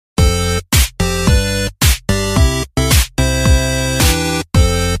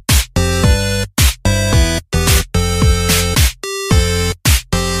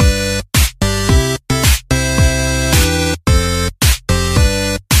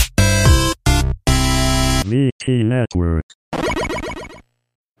VT Network.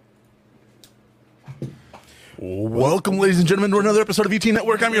 Welcome, ladies and gentlemen, to another episode of ET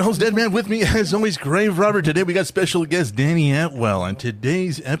Network. I'm your host, Deadman. With me, as always, Grave Robert. Today, we got special guest Danny Atwell, and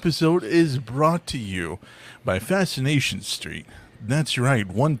today's episode is brought to you by Fascination Street. That's right,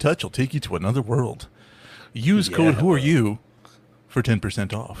 one touch will take you to another world. Use code Who Are You for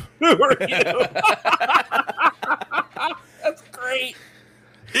 10% off. Who are you? That's great.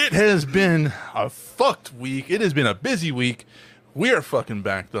 It has been a fucked week. It has been a busy week. We are fucking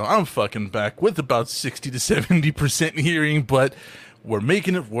back, though. I'm fucking back with about 60 to 70% hearing, but we're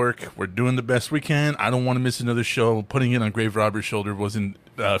making it work. We're doing the best we can. I don't want to miss another show. Putting it on Grave Robert's shoulder wasn't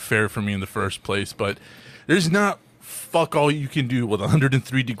fair for me in the first place, but there's not fuck all you can do with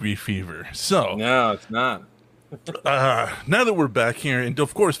 103-degree fever. So No, it's not. now that we're back here, and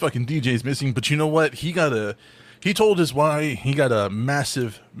of course fucking DJ's missing, but you know what? He told us why he got a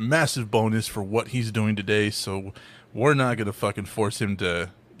massive bonus for what he's doing today, so we're not going to fucking force him to...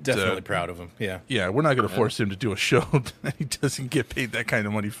 Definitely proud of him, yeah. Yeah, we're not going to force him to do a show that he doesn't get paid that kind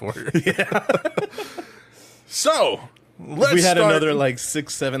of money for. Yeah. So, let's If we had start. another like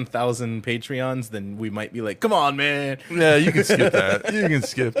 7,000 Patreons, then we might be like, come on, man. Yeah, you can skip that. You can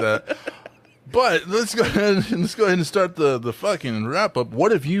skip that. But let's go ahead and start the fucking wrap up.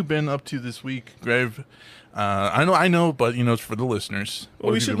 What have you been up to this week, Grave? I know, but you know, it's for the listeners.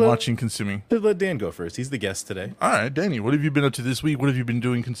 What have you been watching, consuming? Let Dan go first. He's the guest today. All right, Danny, what have you been up to this week? What have you been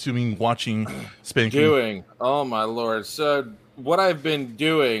doing, consuming, watching, spanking? Doing. Oh my lord. So what I've been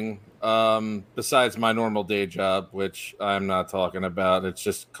doing, besides my normal day job, which I'm not talking about, it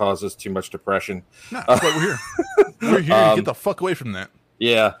just causes too much depression. Nah, that's why we're here. We're here to get the fuck away from that.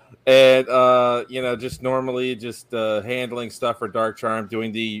 Yeah. And just normally just handling stuff for Dark Charm,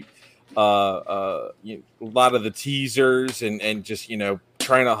 doing the a lot of the teasers and just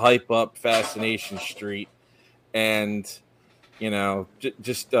trying to hype up Fascination Street, and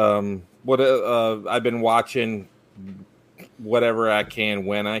what I've been watching whatever I can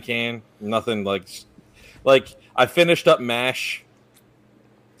when I can. Nothing like I finished up MASH.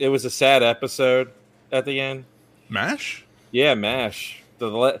 It was a sad episode at the end. MASH? Yeah, MASH.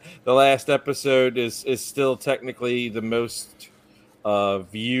 The last episode is still technically the most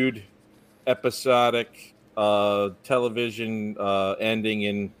viewed episodic television ending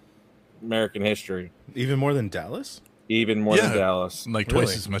in American history. Even more than Dallas? Even more than Dallas. Like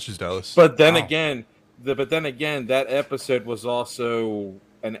twice as much as Dallas. But then again, that episode was also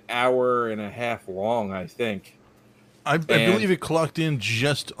an hour and a half long, I think. I believe it clocked in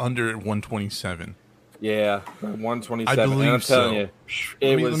just under 127. Yeah, 127. I believe and I'm telling so.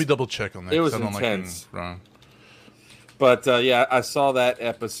 you, Let me double check on that. It was I don't intense. Like wrong. But yeah, I saw that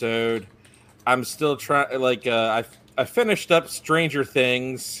episode. I'm still trying. I finished up Stranger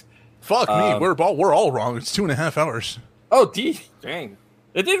Things. Fuck me, we're all wrong. It's 2.5 hours. Oh, dang!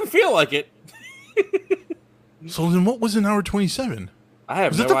 It didn't feel like it. So then, what was an hour 27? I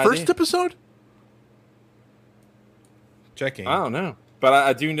have Was no that the idea. first episode? Checking. I don't know, but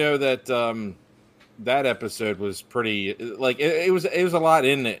I do know that that episode was pretty. It was a lot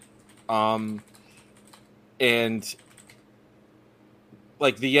in it, and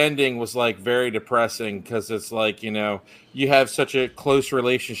the ending was very depressing because it's you have such a close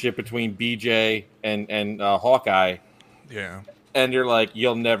relationship between BJ and Hawkeye. Yeah. And you're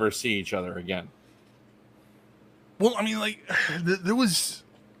you'll never see each other again. Well, I mean, there was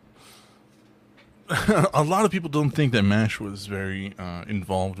a lot of people don't think that MASH was very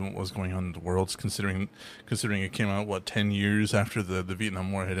involved in what was going on in the world, considering it came out 10 years after the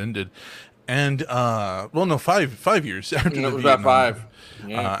Vietnam War had ended, and 5 years after It was about 5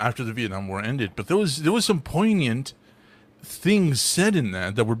 after the Vietnam War ended. But there was some poignant things said in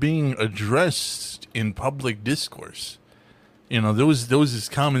that were being addressed in public discourse. There was this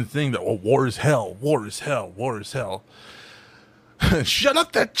common thing that war is hell, war is hell, war is hell. Shut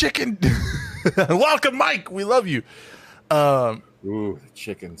up, that chicken! Welcome, Mike. We love you. Ooh,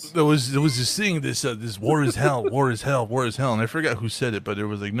 chickens. There was this thing, this war is hell, war is hell, war is hell, and I forgot who said it, but it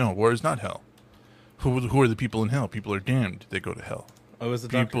was no, war is not hell. Who are the people in hell? People are damned. They go to hell. Oh, it was the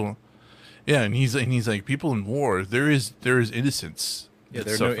People. doctor. Yeah, and he's like, people in war. There is innocence. Yeah, that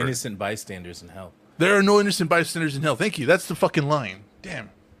there are no suffer. innocent bystanders in hell. There are no innocent bystanders in hell. Thank you. That's the fucking line.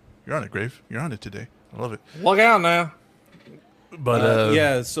 Damn. You're on it, Grave. You're on it today. I love it. Look out now. But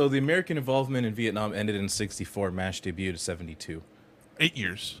yeah, so the American involvement in Vietnam ended in 1964. MASH debuted in 1972. 8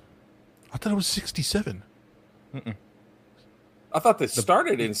 years. I thought it was 67. I thought they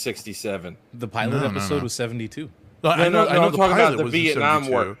started in 1967. The pilot No. episode was 1972. No, I'm the talking about pilot the was in Vietnam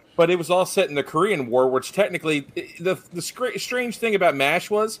 72. War, but it was all set in the Korean War, which technically the strange thing about MASH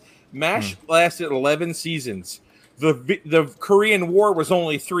was MASH lasted 11 seasons. The Korean War was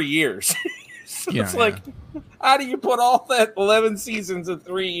only 3 years. So Yeah, it's like, how do you put all that 11 seasons in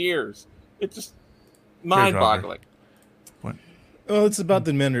 3 years? It's just mind-boggling. Well, it's about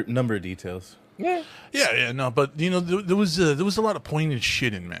the number of details. Yeah. Yeah, no, but you know, there was a lot of pointed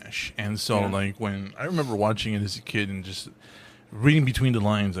shit in MASH, and so like when I remember watching it as a kid and just reading between the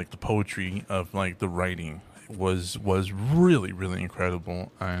lines, like the poetry of like the writing was really really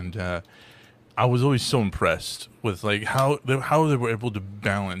incredible, and I was always so impressed with like how they were able to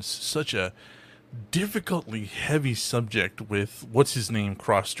balance such a difficultly heavy subject with what's his name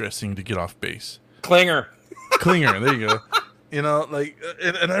cross-dressing to get off base. Klinger. There you go. You know, like,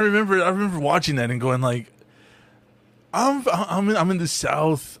 and I remember watching that and going like, I'm in the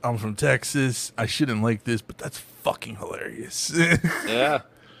South. I'm from Texas. I shouldn't like this, but that's fucking hilarious. Yeah.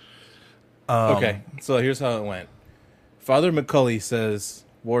 Okay, so here's how it went. Father McCully says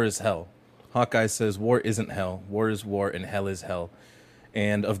war is hell. Hawkeye says war isn't hell. War is war, and hell is hell.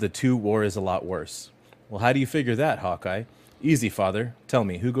 And of the two, war is a lot worse. Well, how do you figure that, Hawkeye? Easy, Father. Tell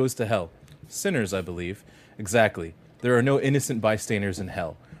me, who goes to hell? Sinners, I believe. Exactly. There are no innocent bystanders in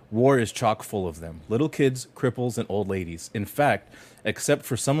hell. War is chock full of them. Little kids, cripples, and old ladies. In fact, except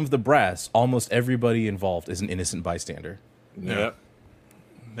for some of the brass, almost everybody involved is an innocent bystander. Yep.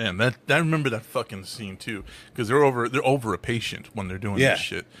 Man, I remember that fucking scene too, because they're over a patient when they're doing this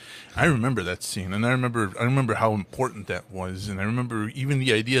shit. I remember that scene, and I remember how important that was, and I remember even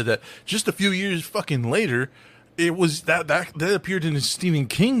the idea that just a few years fucking later, it was that appeared in a Stephen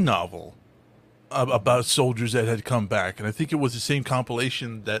King novel about soldiers that had come back, and I think it was the same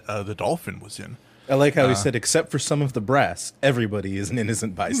compilation that the Dolphin was in. I like how he said, except for some of the brass, everybody is an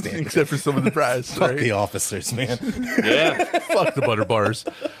innocent bystander. Except for some of the brass. Fuck right? the officers, man. Yeah. Fuck the butter bars.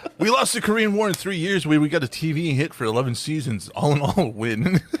 We lost the Korean War in 3 years. We got a TV hit for 11 seasons. All in all, a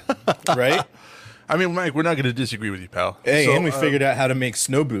win. Right? I mean, Mike, we're not going to disagree with you, pal. Hey, So, and we figured out how to make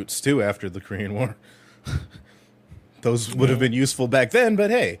snow boots, too, after the Korean War. Those would have been useful back then, but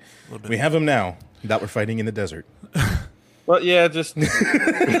hey, we have them now that we're fighting in the desert. Well, yeah, just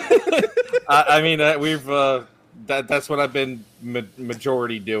I mean, we've that's what I've been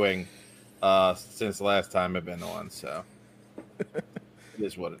majority doing since the last time I've been on. So it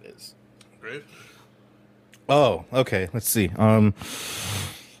is what it is. Great. Oh, okay. Let's see.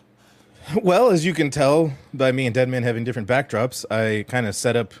 Well, as you can tell by me and Deadman having different backdrops, I kind of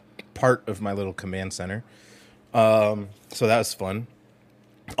set up part of my little command center. So that was fun.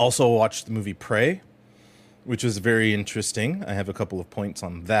 Also watched the movie Prey, which was very interesting. I have a couple of points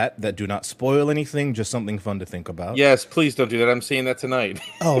on that do not spoil anything, just something fun to think about. Yes, please don't do that. I'm seeing that tonight.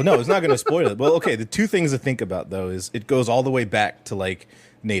 Oh, no, it's not going to spoil it. Well, okay, the two things to think about, though, is it goes all the way back to, like,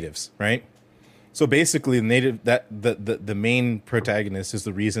 natives, right? So basically, the main protagonist is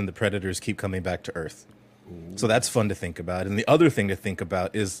the reason the predators keep coming back to Earth. Ooh. So that's fun to think about. And the other thing to think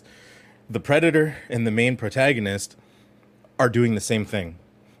about is the predator and the main protagonist are doing the same thing.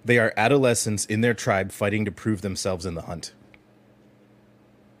 They are adolescents in their tribe fighting to prove themselves in the hunt.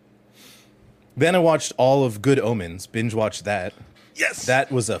 Then I watched all of Good Omens, binge watched that. Yes.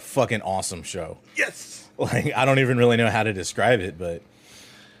 That was a fucking awesome show. Yes. Like, I don't even really know how to describe it, but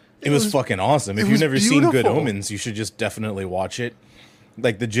it was fucking awesome. If you've never beautiful. seen Good Omens, you should just definitely watch it.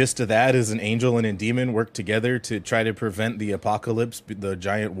 Like, the gist of that is an angel and a demon work together to try to prevent the apocalypse, the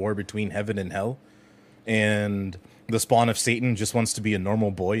giant war between heaven and hell. And the spawn of Satan just wants to be a normal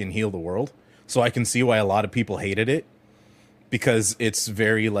boy and heal the world. So I can see why a lot of people hated it. Because it's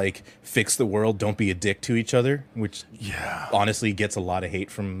very, like, fix the world, don't be a dick to each other. Which, honestly, gets a lot of hate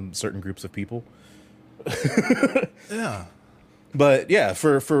from certain groups of people. Yeah. But, yeah,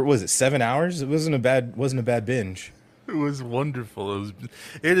 for was it 7 hours? It wasn't a bad binge. It was wonderful.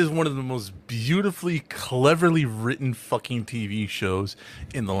 It is one of the most beautifully, cleverly written fucking TV shows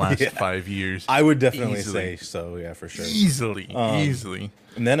in the last 5 years. I would definitely say so, yeah, for sure. Easily.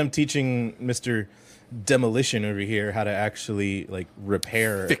 And then I'm teaching Mr. Demolition over here how to actually, like,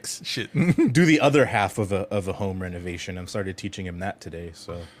 repair, fix shit. do the other half of a home renovation. I'm started teaching him that today,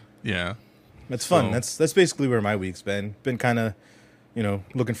 so yeah, that's fun. That's basically where my week's been kind of, you know,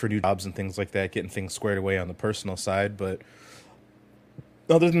 looking for new jobs and things like that, getting things squared away on the personal side. But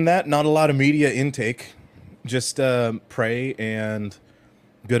other than that, not a lot of media intake. Just Prey and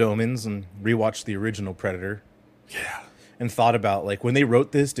Good Omens, and rewatched the original Predator. Yeah. And thought about, like, when they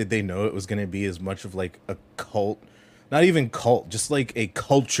wrote this, did they know it was going to be as much of, like, a cult, not even cult, just like a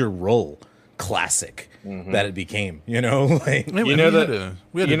cultural classic that it became, you know? Like, you know that,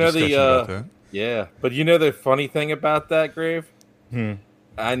 we had a discussion about that. Yeah, but you know the funny thing about that, Grave?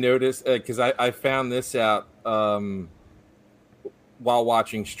 I noticed because I found this out while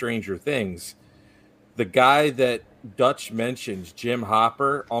watching Stranger Things. The guy that Dutch mentions, Jim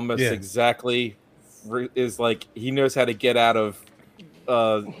Hopper, almost exactly is like he knows how to get out of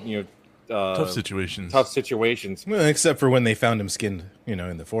Tough situations. Tough situations. Well, except for when they found him skinned,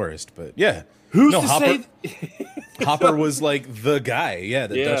 in the forest. But yeah, Who's to Hopper? say? Hopper was like the guy,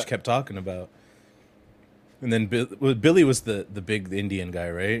 that Dutch kept talking about. And then Billy was the big Indian guy,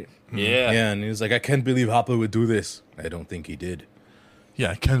 right? Yeah. Yeah, and he was like, I can't believe Hopper would do this. I don't think he did.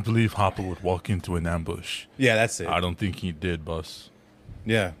 Yeah, I can't believe Hopper would walk into an ambush. Yeah, that's it. I don't think he did, boss.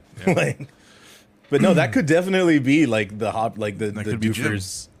 Yeah. But no, that could definitely be like the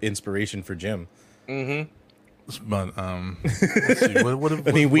Doofers inspiration for Jim. Mm-hmm. But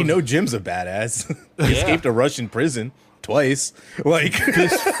let's see. We know Jim's a badass. He escaped a Russian prison twice. Like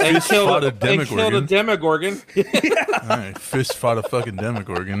and killed a Demogorgon. All right, fist fought a fucking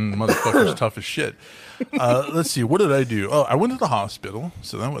Demogorgon. Motherfucker's tough as shit. Let's see. What did I do? Oh, I went to the hospital,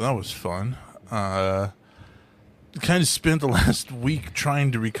 so that was fun. Kind of spent the last week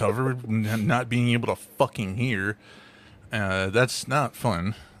trying to recover, not being able to fucking hear. That's not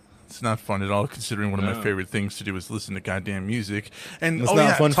fun. It's not fun at all, considering one of my favorite things to do is listen to goddamn music. And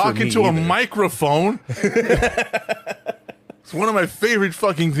talking to a microphone. It's one of my favorite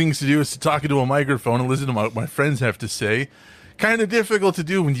fucking things to do is to talk into a microphone and listen to what my friends have to say. Kind of difficult to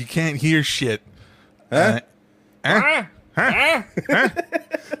do when you can't hear shit. I can't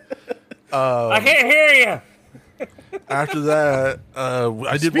hear you. After that,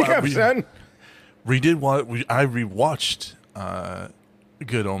 I did. Speak up, son. I rewatched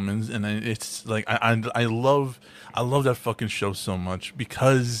Good Omens, and it's like I love that fucking show so much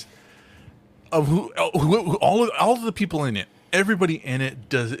because of all of the people in it. Everybody in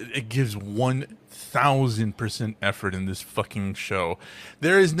it gives 1,000% effort in this fucking show.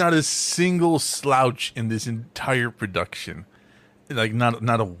 There is not a single slouch in this entire production. Like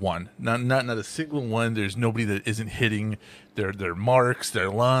not a one, not a single one. There's nobody that isn't hitting their marks, their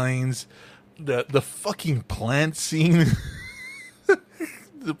lines. The fucking plant scene,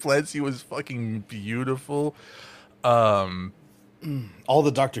 the plant scene was fucking beautiful. All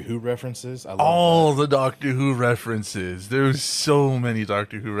the Doctor Who references. I love the Doctor Who references. There's so many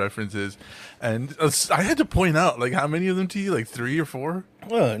Doctor Who references, and I had to point out like how many of them to you, like 3 or 4.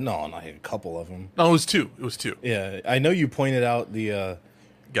 No, not a couple of them. No, it was 2. It was 2. Yeah, I know you pointed out the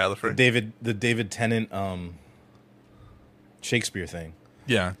Gallifrey, the David Tennant Shakespeare thing.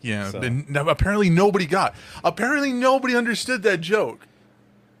 Yeah. So. And apparently nobody understood that joke.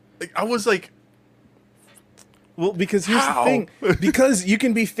 Like I was like. Well, because here's the thing. Because you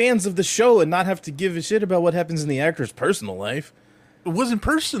can be fans of the show and not have to give a shit about what happens in the actor's personal life. It wasn't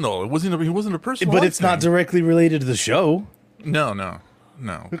personal. He wasn't a personal. But it's not directly related to the show. No.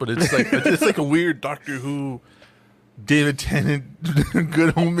 But it's like a weird Doctor Who, David Tennant,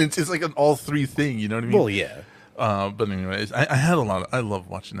 Good Omens. It's like an all 3 thing. You know what I mean? Well, yeah. But anyways, I love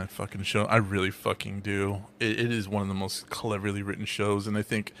watching that fucking show. I really fucking do. It is one of the most cleverly written shows, and I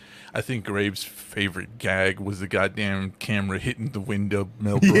think Graves' favorite gag was the goddamn camera hitting the window,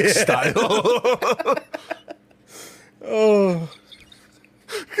 Mel Brooks style. Oh,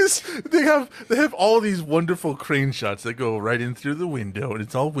 because they have all these wonderful crane shots that go right in through the window, and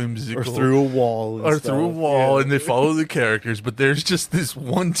it's all whimsical, or through a wall, and they follow the characters. But there's just this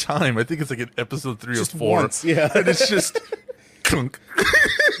one time, I think it's like in episode 3 or 4, once, yeah, and it's just clunk.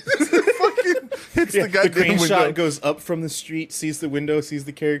 Fucking hits the goddamn the crane window. shot goes up from the street, sees the window, sees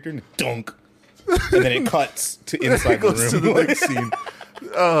the character, and dunk, and then it cuts to inside the room. To the next scene.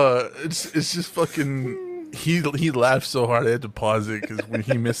 It's just fucking. He laughed so hard I had to pause it because when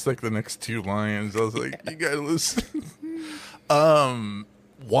he missed like the next 2 lines, I was like, "You gotta listen."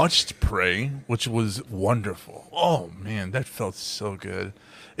 Watched Prey, which was wonderful. Oh man, that felt so good.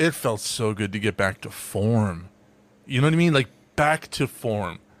 It felt so good to get back to form. You know what I mean? Like back to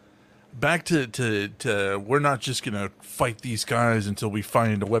form. Back to we're not just gonna fight these guys until we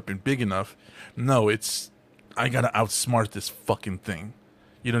find a weapon big enough. No, it's I gotta outsmart this fucking thing.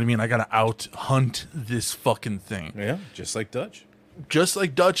 You know what I mean? I gotta out-hunt this fucking thing. Yeah, just like Dutch. Just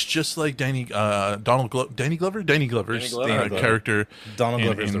like Dutch, just like Danny Glover's character. Donald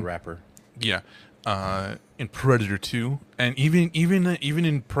Glover's the rapper. Yeah. In Predator 2. And even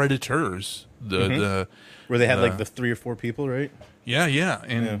in Predators, the where they had like the 3 or 4 people, right? Yeah.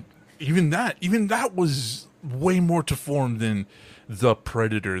 And even that was way more to form than the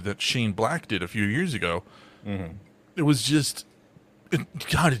Predator that Shane Black did a few years ago. Mm-hmm. It was just...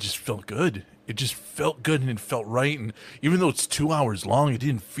 God, it just felt good. It just felt good and it felt right. And even though it's 2 hours long, it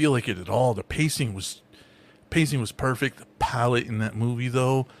didn't feel like it at all. The pacing was perfect. The palette in that movie,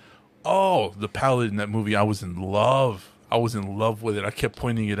 though, the palette in that movie, I was in love. I was in love with it. I kept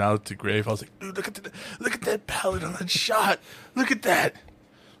pointing it out to Grave. I was like, dude, look at that palette on that shot. Look at that.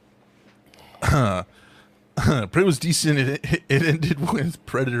 But it was decent. It ended with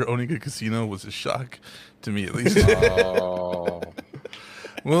Predator owning a casino. Was a shock to me, at least. Oh.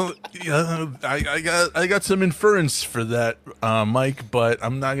 Well, yeah, I got some inference for that, Mike, but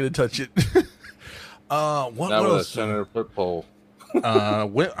I'm not going to touch it. What else? Senator Pitbull.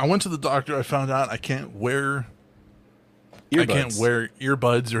 I went to the doctor. I found out I can't wear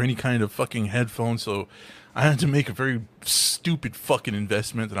earbuds or any kind of fucking headphones. So I had to make a very stupid fucking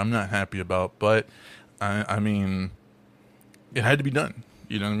investment that I'm not happy about. But I mean, it had to be done.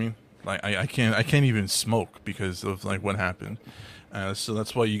 You know what I mean? Like I can't even smoke because of like what happened. So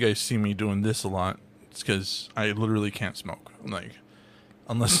that's why you guys see me doing this a lot. It's because I literally can't smoke. Like,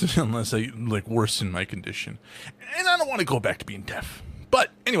 unless I like worsen my condition, and I don't want to go back to being deaf.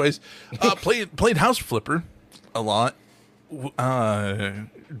 But anyways, played House Flipper a lot.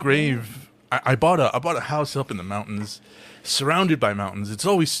 Grave. I bought a house up in the mountains, surrounded by mountains. It's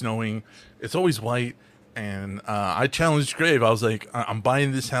always snowing. It's always white. And I challenged Grave. I was like, I'm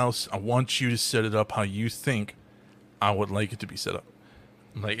buying this house. I want you to set it up how you think I would like it to be set up.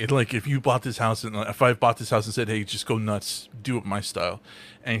 Like if you bought this house and if I bought this house and said, "Hey, just go nuts, do it my style,"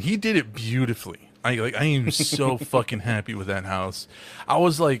 and he did it beautifully. I am so fucking happy with that house. I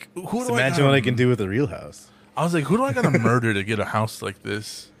was like, imagine what I can do with a real house. I was like, who do I gotta murder to get a house like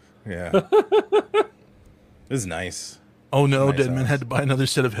this? Yeah, it was nice. Oh no, Deadman had to buy another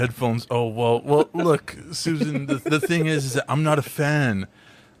set of headphones. Oh well. Look, Susan. The thing is that I'm not a fan.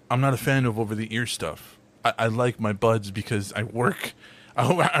 I'm not a fan of over the ear stuff. I like my buds because I work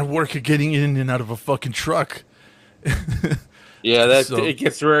at getting in and out of a fucking truck. Yeah, it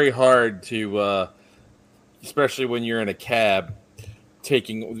gets very hard to, especially when you're in a cab,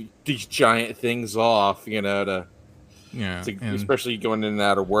 taking these giant things off. Especially going in and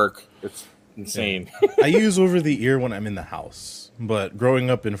out of work. It's insane. Yeah. I use over the ear when I'm in the house, but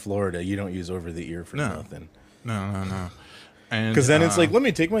growing up in Florida, you don't use over the ear for nothing. No. Because then it's like, let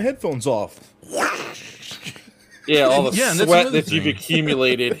me take my headphones off. Yeah, all the sweat that you've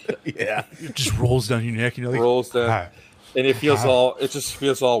accumulated. Yeah, it just rolls down your neck. And you're like, rolls down, and it just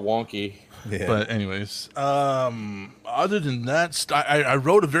feels all wonky. Yeah. But anyways, other than that, I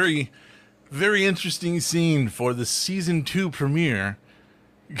wrote a very, very interesting scene for the season 2 premiere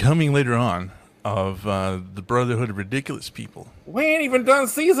coming later on of the Brotherhood of Ridiculous People. We ain't even done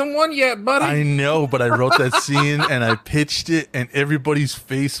season 1 yet, buddy. I know, but I wrote that scene and I pitched it, and everybody's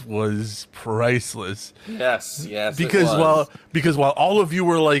face was priceless. Yes. Because while all of you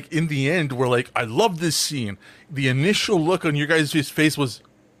were like, in the end, were like, I love this scene. The initial look on your guys' face was,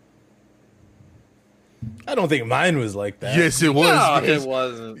 I don't think mine was like that. Yes, it was. No, it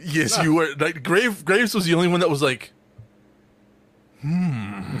wasn't. Yes, you were. Like, Graves was the only one that was like, I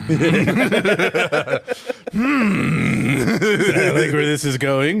like where this is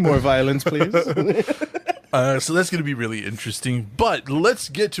going. More violence, please. So that's going to be really interesting. But let's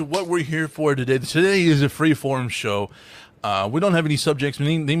get to what we're here for today. Today is a free-form show. We don't have any subjects,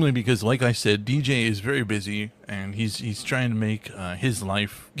 namely because, like I said, DJ is very busy, and he's trying to make his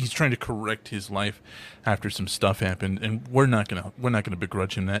life. He's trying to correct his life after some stuff happened, and we're not gonna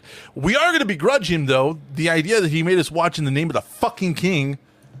begrudge him that. We are gonna begrudge him though the idea that he made us watch In the Name of the Fucking King,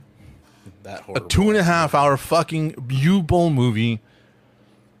 that a 2.5 hour fucking U-Bowl movie.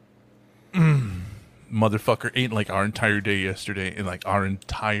 Motherfucker ate like our entire day yesterday, and like our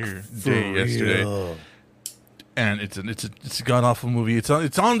entire day yesterday. And it's a god awful movie. It's on the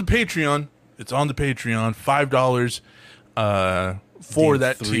Patreon. It's on the Patreon. $5 for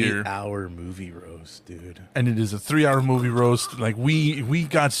that tier. 3-hour movie roast, dude. And it is a 3-hour movie roast. Like we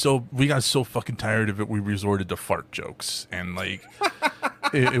got so fucking tired of it. We resorted to fart jokes, and like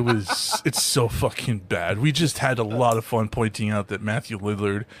it's so fucking bad. We just had a lot of fun pointing out that Matthew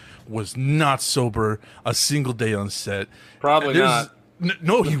Lillard was not sober a single day on set. Probably not.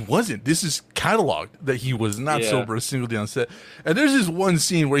 No, he wasn't. This is cataloged that he was not sober a single day on set. And there's this one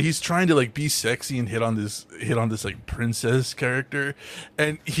scene where he's trying to like be sexy and hit on this like princess character,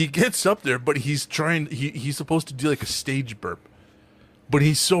 and he gets up there, but he's supposed to do like a stage burp, but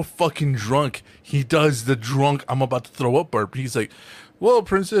he's so fucking drunk. He does the drunk I'm about to throw up burp. He's like, "Well,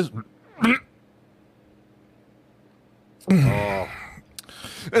 princess." Oh.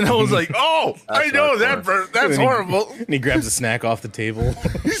 And I was like, "Oh, I know that burp. That's horrible." And he grabs a snack off the table.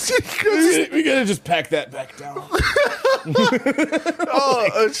 We gotta just pack that back down. Oh,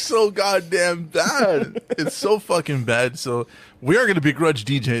 it's so goddamn bad. It's so fucking bad. So we are going to begrudge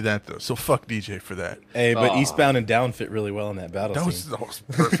DJ that, though. So fuck DJ for that. Hey, but Eastbound and Down fit really well in that battle scene. That was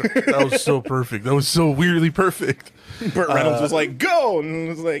perfect. That was so perfect. That was so weirdly perfect. Burt Reynolds was like, go! And it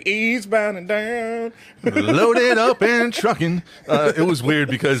was like, Eastbound and Down. Loaded up and trucking. It was weird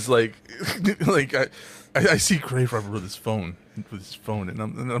because, like I see Grave Robber with his phone, and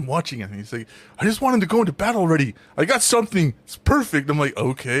I'm watching it, and he's like, I just want him to go into battle already. I got something. It's perfect. I'm like,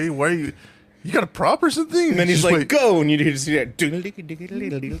 okay, why are you got a prop or something? And then he's like, wait. go, and you just see that. So,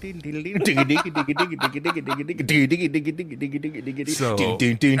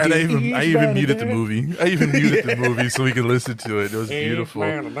 and I even muted the movie. I even muted the movie so we could listen to it. It was beautiful.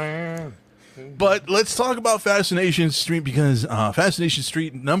 But let's talk about Fascination Street, because Fascination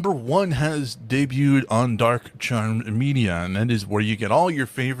Street #1 has debuted on Dark Charm Media, and that is where you get all your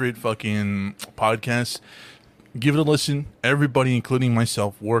favorite fucking podcasts. Give it a listen. Everybody, including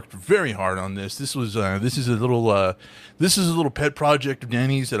myself, worked very hard on this. This is a little pet project of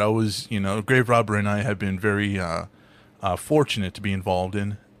Danny's that I was, Grave Robber and I have been very fortunate to be involved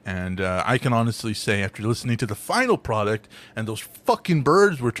in. And I can honestly say, after listening to the final product and those fucking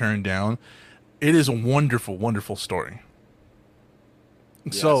birds were turned down, it is a wonderful, wonderful story.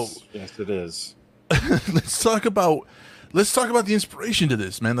 Yes, so yes, it is. let's talk about the inspiration to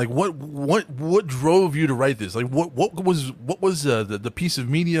this, man. Like, what drove you to write this? Like, what was the piece of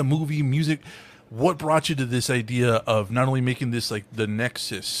media, movie, music? What brought you to this idea of not only making this like the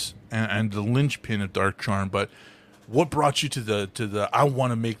nexus and the linchpin of Dark Charm, but what brought you to the I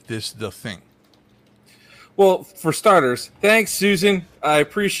want to make this the thing? Well, for starters, thanks, Susan. I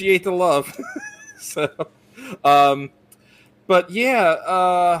appreciate the love. But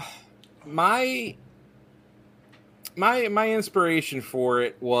yeah, my inspiration for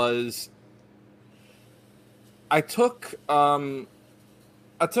it was I took a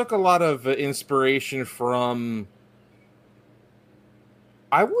lot of inspiration from,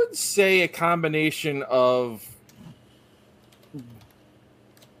 I would say, a combination of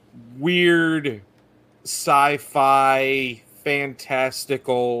weird sci-fi,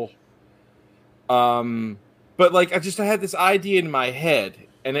 fantastical, but like I had this idea in my head,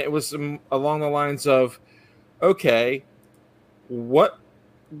 and it was along the lines of, okay, what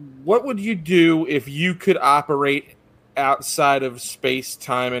would you do if you could operate outside of space,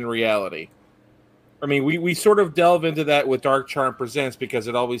 time, and reality? I mean, we sort of delve into that with Dark Charm Presents, because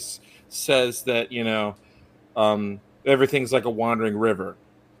it always says that, everything's like a wandering river.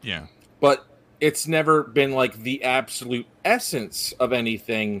 Yeah. But it's never been like the absolute essence of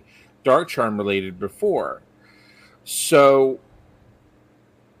anything Dark Charm related before. So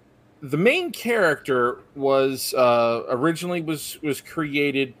the main character was originally was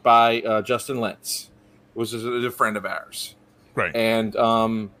created by Justin Lentz, who was a friend of ours, right? And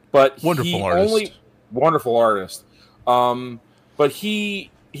but wonderful artist. But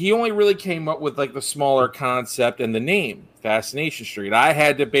he only really came up with like the smaller concept and the name Fascination Street. I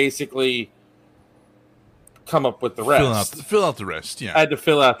had to basically come up with the rest. Fill out the rest. Yeah, I had to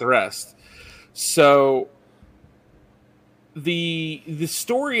fill out the rest. So the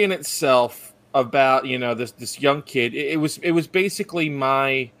story in itself about this young kid, it was basically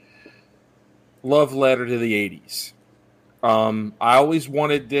my love letter to the 80s. I always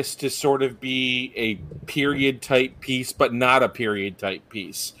wanted this to sort of be a period type piece, but not a period type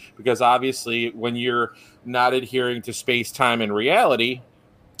piece, because obviously when you're not adhering to space, time, and reality,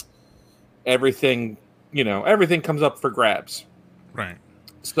 everything comes up for grabs. Right.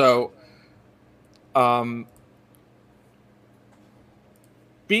 So,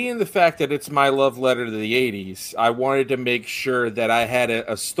 being the fact that it's my love letter to the 80s, I wanted to make sure that I had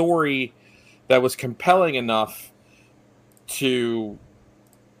a story that was compelling enough to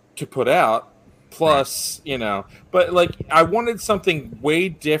put out. Plus, but like I wanted something way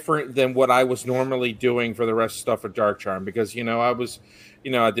different than what I was normally doing for the rest of stuff of Dark Charm, because I was,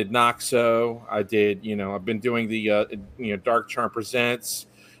 I did Noxo, I did, I've been doing the Dark Charm Presents,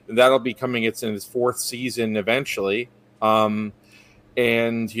 and that'll be coming. It's in its 4th season eventually. And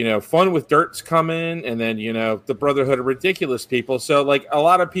Fun with Dirt's coming, and then the Brotherhood of Ridiculous People. So like a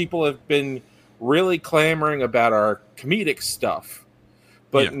lot of people have been really clamoring about our comedic stuff,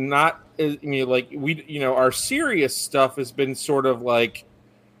 but not. Our serious stuff has been sort of like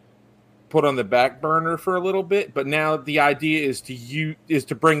put on the back burner for a little bit, but now the idea is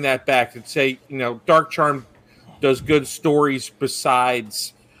to bring that back and say, Dark Charm does good stories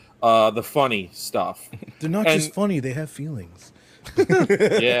besides the funny stuff. They're not just funny; they have feelings.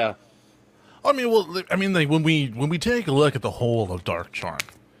 Yeah. Like when we take a look at the whole of Dark Charm,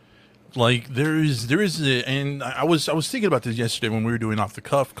 Like and I was thinking about this yesterday when we were doing Off the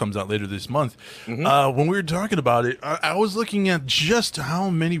Cuff, comes out later this month. When we were talking about it, I was looking at just how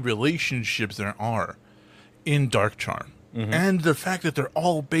many relationships there are in Dark Charm, and the fact that they're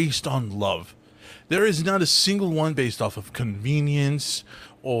all based on love. There is not a single one based off of convenience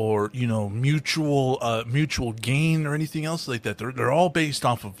or mutual gain or anything else like that. They're all based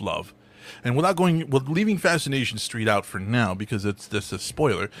off of love. And leaving Fascination Street out for now because that's a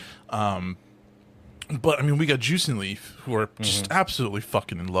spoiler. But I mean, we got Juice and Leaf who are just absolutely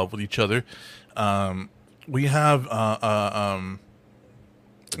fucking in love with each other. We have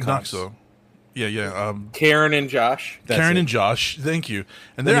Noxo. Yeah. Karen and Josh. Karen and Josh. Thank you.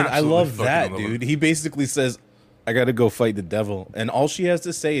 And I love that, dude. He basically says, I gotta go fight the devil, and all she has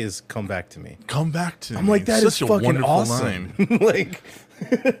to say is, "Come back to me." Come back to me. I'm like, that is fucking awesome. Like,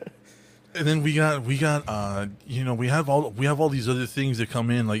 and then we got we have all these other things that come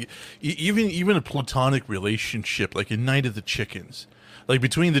in, like even a platonic relationship, like in Night of the Chickens, like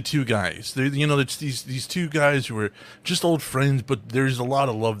between the two guys. It's these two guys who are just old friends, but there's a lot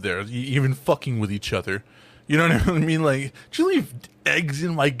of love there, even fucking with each other. You know what I mean? Like, did you leave eggs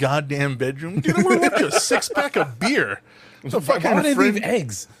in my goddamn bedroom? Dude, I would have left you a 6-pack of beer. Why would I leave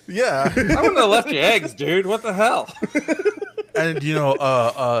eggs? Yeah. I wouldn't have left you eggs, dude. What the hell? And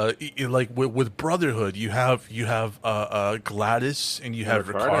like with Brotherhood, you have Gladys and you have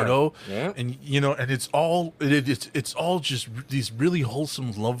Ricardo, yeah. And and it's all just these really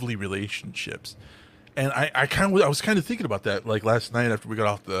wholesome, lovely relationships. And I was kind of thinking about that like last night after we got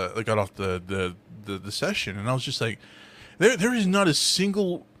off the session, and I was just like, there is not a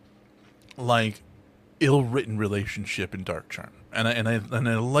single like ill-written relationship in Dark Charm, and I'm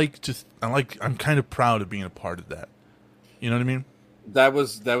kind of proud of being a part of that. You know what I mean? That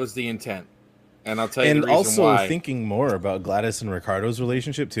was the intent, and I'll tell you. And the reason also why. Thinking more about Gladys and Ricardo's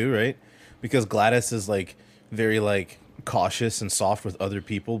relationship too, right? Because Gladys is like very like cautious and soft with other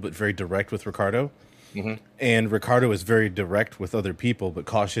people, but very direct with Ricardo. And Ricardo is very direct with other people, but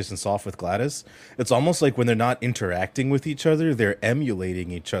cautious and soft with Gladys. It's almost like when they're not interacting with each other, they're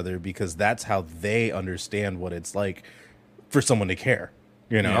emulating each other because that's how they understand what it's like for someone to care.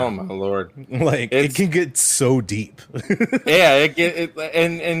 Oh my Lord! Like it can get so deep. Yeah,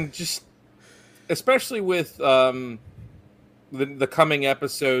 and just especially with the coming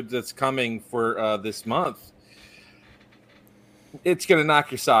episode that's coming for this month, it's gonna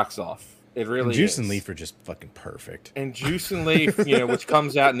knock your socks off. It really is. Juice and Leaf are just fucking perfect. And Juice and Leaf, which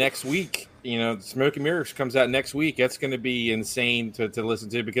comes out next week, Smoke and Mirrors comes out next week. That's going to be insane to listen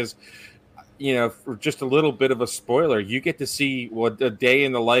to because, for just a little bit of a spoiler, you get to see what a day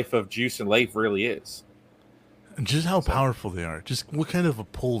in the life of Juice and Leaf really is. And just how powerful they are. Just what kind of a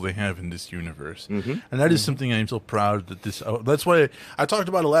pull they have in this universe. And that is something I'm so proud that that's why I talked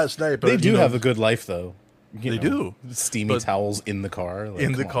about it last night. But they do have a good life, though. They do. Steamy towels in the car. Like,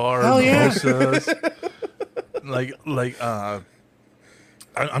 in the car. Hell yeah.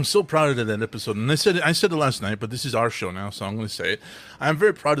 I'm so proud of that episode. And I said it last night, but this is our show now, so I'm going to say it. I'm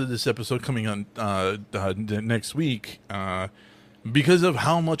very proud of this episode coming on next week because of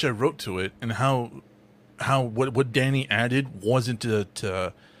how much I wrote to it and how what Danny added wasn't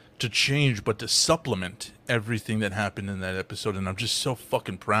to change, but to supplement everything that happened in that episode. And I'm just so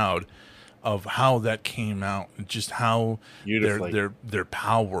fucking proud of how that came out and just how their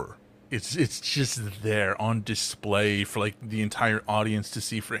power it's just there on display for like the entire audience to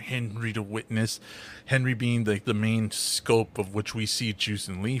see, for Henry to witness, Henry being like the main scope of which we see Juice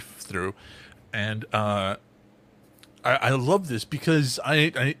and Leaf through. And I love this because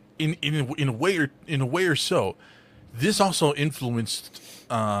I in a way or so this also influenced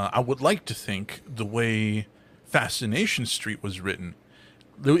I would like to think the way Fascination Street was written.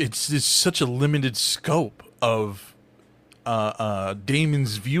 It's such a limited scope of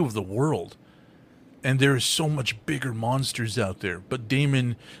Damon's view of the world, and there is so much bigger monsters out there. But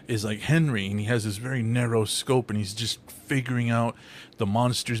Damon is like Henry, and he has this very narrow scope, and he's just figuring out the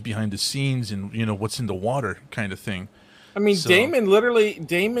monsters behind the scenes and what's in the water, kind of thing. I mean, so, Damon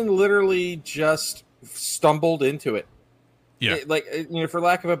literally just stumbled into it. Yeah, for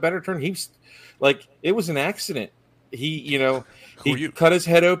lack of a better term, he's like it was an accident. He cut his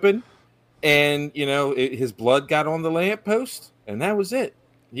head open, and his blood got on the lamppost, and that was it.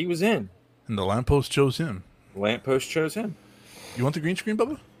 He was in. And the lamppost chose him. The lamppost chose him. You want the green screen,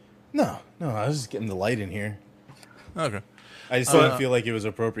 Bubba? No. I was just getting the light in here. Okay. I just didn't feel like it was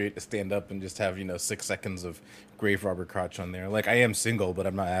appropriate to stand up and just have 6 seconds of grave robber crotch on there. Like, I am single, but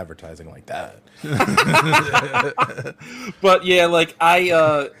I'm not advertising like that. But yeah, like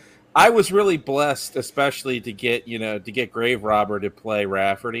I was really blessed, especially to get Grave Robber to play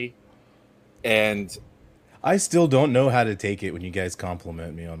Rafferty. And I still don't know how to take it when you guys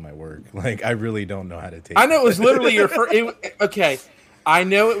compliment me on my work. Like, I really don't know how to take it. I know it was literally your first. Okay, I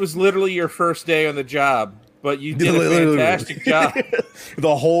know it was literally your first day on the job, but you did a fantastic job.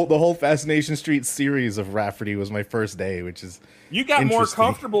 The whole Fascination Street series of Rafferty was my first day, which is you got more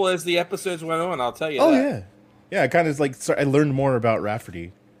comfortable as the episodes went on. I'll tell you. Oh that. yeah. I kind of like I learned more about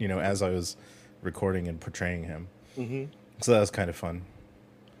Rafferty, as I was recording and portraying him. Mm-hmm. So that was kind of fun.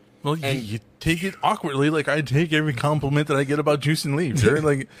 Well, you take it awkwardly, like I take every compliment that I get about Juice and Leaves. Right?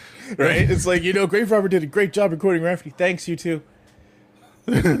 Like, right? It's like, Grave Robber did a great job recording Rafferty. Thanks, you too.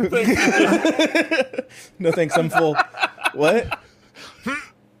 No thanks, I'm full. What?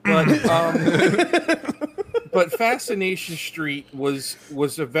 But Fascination Street was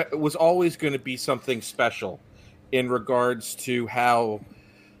always going to be something special in regards to how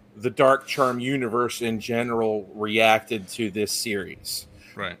the Dark Charm universe in general reacted to this series.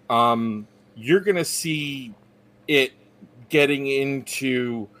 Right. You're going to see it getting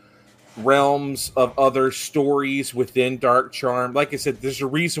into realms of other stories within Dark Charm. Like I said, there's a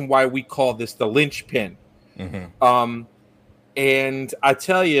reason why we call this the linchpin. Mm-hmm. And I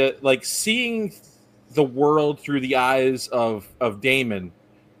tell you, like, seeing the world through the eyes of Damon,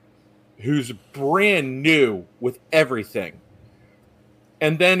 who's brand new with everything,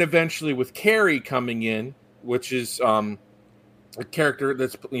 and then eventually with Carrie coming in, which is a character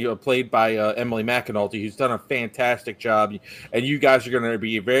that's played by Emily McAnulty, who's done a fantastic job, and you guys are going to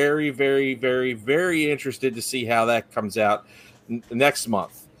be very, very, very, very interested to see how that comes out next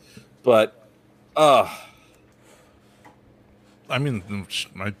month. But I mean,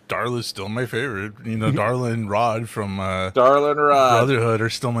 my Darla's still my favorite. Darla and Rod from Darla and Rod Brotherhood are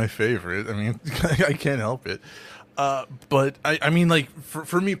still my favorite. I mean, I can't help it. But I mean, like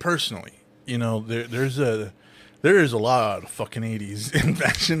for me personally, there is a lot of fucking 80s in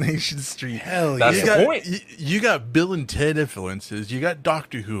Fascination Street. Hell yeah. That's the point. You got Bill and Ted influences. You got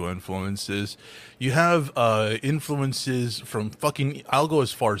Doctor Who influences. You have influences from fucking, I'll go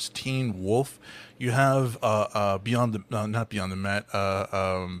as far as Teen Wolf. You have not Beyond the Mat.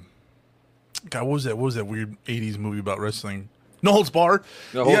 God, what was that weird 80s movie about wrestling? No Holds Barred.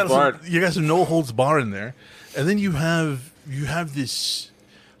 No Holds Barred. You got some No Holds Barred in there. And then you have this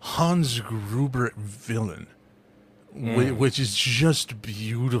Hans Gruber villain. Which is just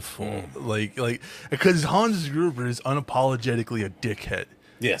beautiful, like because Hans Gruber is unapologetically a dickhead.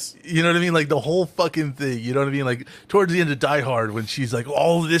 Yes, you know what I mean. Like the whole fucking thing. You know what I mean. Like towards the end of Die Hard, when she's like,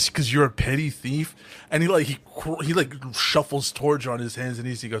 "All this because you're a petty thief," and he shuffles towards her on his hands and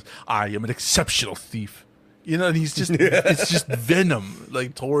he goes, "I am an exceptional thief." And he's just it's just venom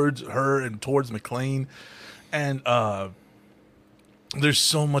like towards her and towards McClane, and there's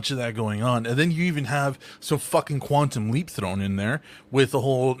so much of that going on. And then you even have some fucking Quantum Leap thrown in there with the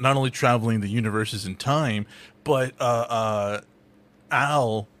whole, not only traveling the universes in time, but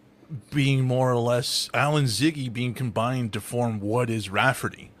Al being more or less, Al and Ziggy being combined to form what is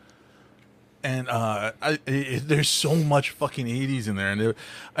Rafferty. And there's so much fucking 80s in there.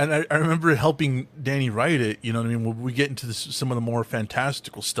 And I remember helping Danny write it, you know what I mean? When we get into some of the more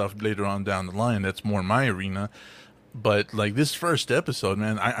fantastical stuff later on down the line, that's more my arena. But like this first episode,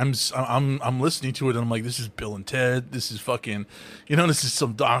 man, I'm listening to it and I'm like, this is Bill and Ted. This is fucking, this is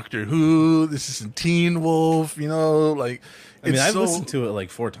some Doctor Who. This is some Teen Wolf. Like I've listened to it like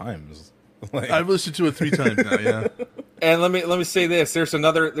 4 times. Like, I've listened to it 3 times now. Yeah. And let me say this: there's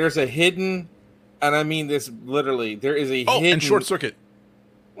a hidden, and I mean this literally. There is a hidden and Short Circuit.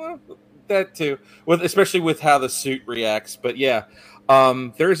 Well, that too, especially with how the suit reacts. But yeah,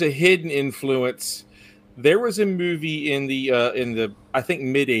 there's a hidden influence. There was a movie in the I think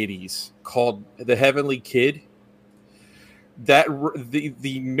mid 80s called The Heavenly Kid. That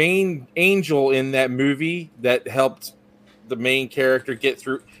the main angel in that movie that helped the main character get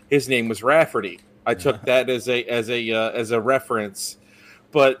through, his name was Rafferty. I took that as a reference,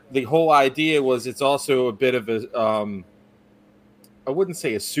 but the whole idea was it's also a bit of a I wouldn't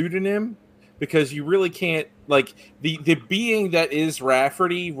say a pseudonym, because you really can't, like, the being that is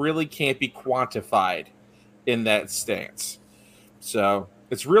Rafferty really can't be quantified in that stance. So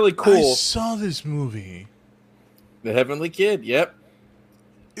it's really cool. I saw this movie, The Heavenly Kid. Yep,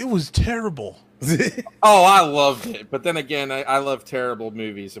 it was terrible. Oh, I loved it, but then again, I love terrible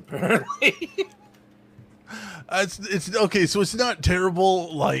movies. Apparently, it's okay. So it's not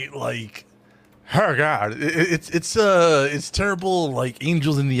terrible, like oh god, it's terrible, like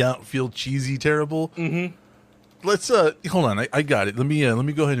Angels in the Outfield, cheesy terrible. Mm-hmm. Let's hold on. I got it. Let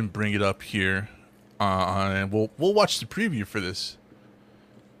me go ahead and bring it up here. And we'll watch the preview for this.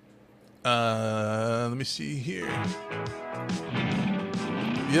 Let me see here.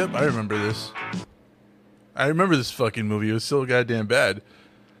 Yep, I remember this. I remember this fucking movie. It was so goddamn bad.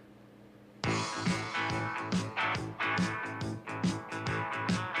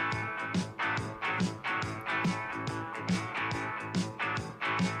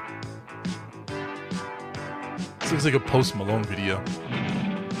 This looks like a Post Malone video.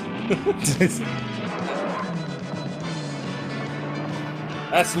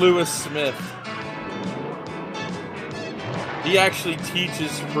 That's Lewis Smith. He actually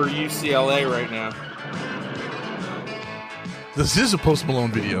teaches for UCLA right now. This is a Post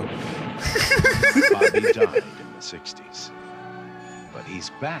Malone video. Bobby died in the 60s. But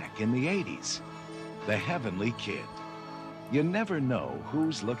he's back in the 80s. The Heavenly Kid. You never know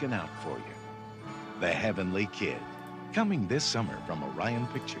who's looking out for you. The Heavenly Kid. Coming this summer from Orion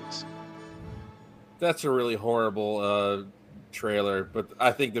Pictures. That's a really horrible trailer, but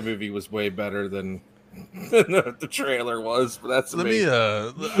I think the movie was way better than the trailer was. But that's Let me.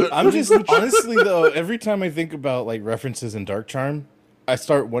 I'm just honestly though, every time I think about like references in Dark Charm, I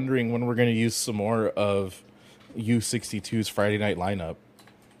start wondering when we're going to use some more of U62's Friday night lineup.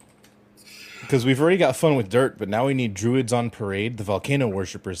 Because we've already got Fun with Dirt, but now we need Druids on Parade, the Volcano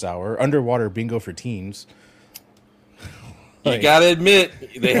Worshippers Hour, Underwater Bingo for Teens. You gotta admit,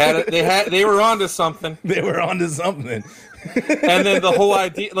 they were onto something. They were onto something. And then the whole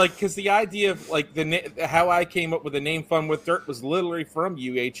idea, like, because the idea of like how I came up with the name "Fun with Dirt" was literally from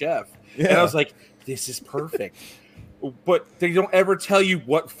UHF, and I was like, "This is perfect." But they don't ever tell you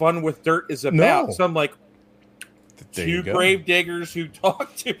what Fun with Dirt is about. No. So I'm like, There two you go. grave diggers who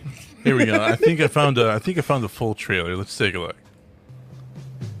talk to. Here we go. I think I found a full trailer. Let's take a look.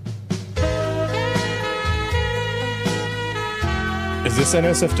 Is this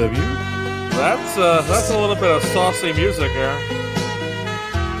NSFW? That's a little bit of saucy music there.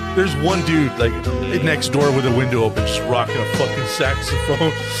 There's one dude like next door with a window open, just rocking a fucking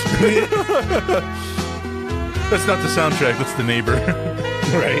saxophone. That's not the soundtrack. That's the neighbor.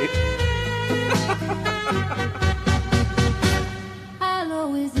 Right. I'll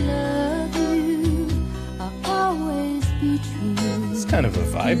always love you. I'll always be true. It's kind of a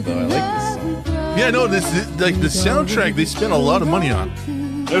vibe though. I like this song. Yeah, no, this like the soundtrack they spent a lot of money on.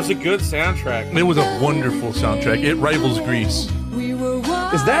 It was a good soundtrack. It was a wonderful soundtrack. It rivals Grease.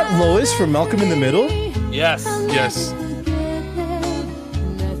 Is that Lois from Malcolm in the Middle? Yes. Yes.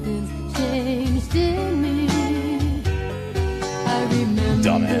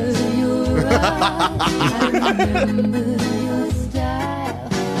 Dumbass.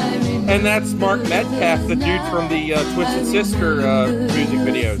 And that's Mark Metcalf, the dude from the Twisted Sister music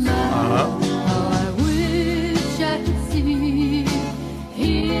videos. Uh-huh.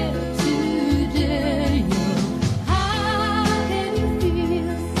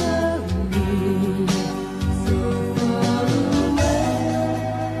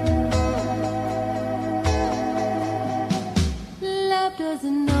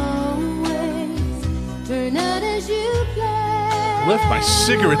 Left my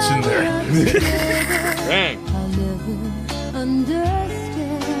cigarettes in there. Dang.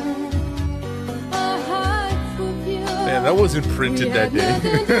 Man, that wasn't printed that day.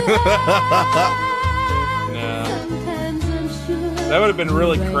 No. That would have been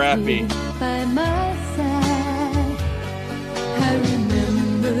really crappy.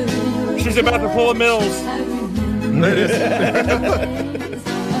 She's about to pull a Mills. There it is.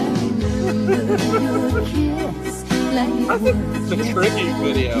 It's a tricky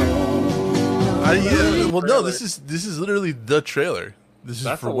video. Well, no, this is literally the trailer. This is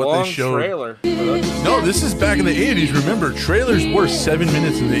That's for a what long they showed. trailer. No, this is back in the 80s. Remember, trailers were 7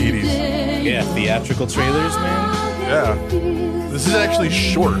 minutes in the 80s. Yeah, theatrical trailers, man. Yeah. This is actually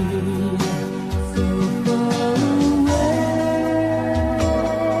short.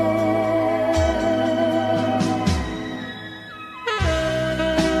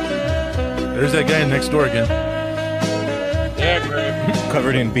 There's that guy next door again. Yeah, great.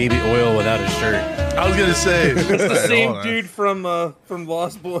 Covered in baby oil without a shirt. I was gonna say It's the same dude from Lost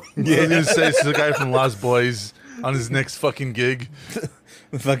Boys. I was gonna say it's the guy from Lost Boys on his next fucking gig.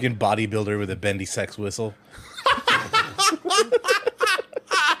 The fucking bodybuilder with a bendy sex whistle.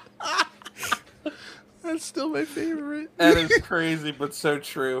 That's still my favorite. That is crazy, but so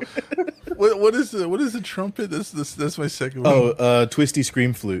true. What is the trumpet? That's my second one. Oh, Twisty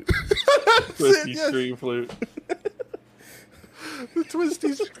Scream Flute. Twisty Yes. Scream Flute. The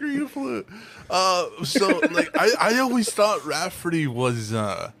Twisty Scream Flute. So like I always thought Rafferty was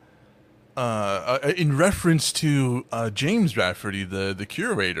in reference to James Rafferty, the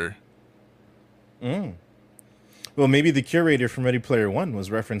curator. Well, maybe the curator from Ready Player One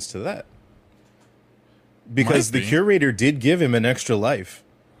was referenced to that. Because Might the be. curator did give him an extra life.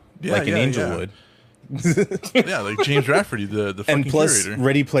 like an angel yeah. would. Yeah, like James Rafferty, the fucking And plus, curator.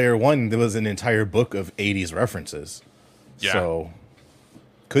 Ready Player One, there was an entire book of 80s references. Yeah. So,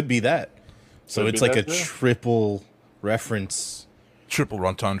 could be that. So, Could it's be like a that, too. triple reference Triple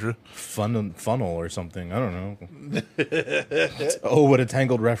entendre. funnel or something. I don't know. Oh, what a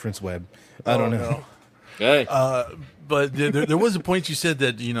tangled reference web. I don't know. Hey, But there was a point you said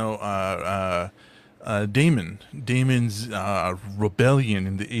that, you know, Damon's rebellion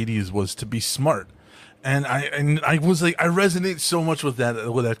in the 80s was to be smart. And I was like, I resonate so much with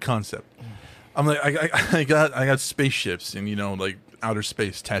that concept. I'm like, I got spaceships and, you know, like outer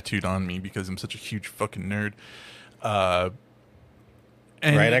space tattooed on me because I'm such a huge fucking nerd.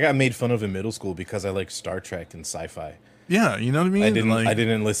 And Right, I got made fun of in middle school because I like Star Trek and sci-fi. yeah, you know what I mean? I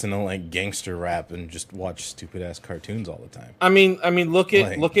didn't listen to like gangster rap and just watch stupid ass cartoons all the time. I mean, look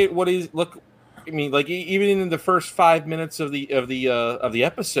at Like- what he's look. I mean, like even in the first 5 minutes of the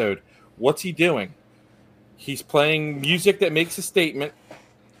episode, what's he doing? He's playing music that makes a statement.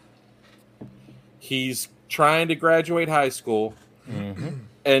 He's trying to graduate high school,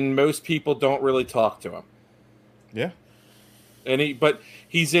 and most people don't really talk to him. Yeah. But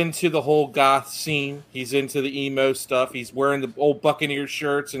he's into the whole goth scene. He's into the emo stuff. He's wearing the old Buccaneer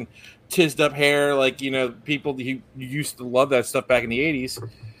shirts and tizzed up hair, like, you know, people who used to love that stuff back in the 80s.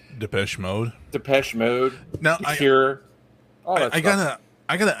 Depeche Mode. Depeche Mode, Now, The Cure. All that I stuff.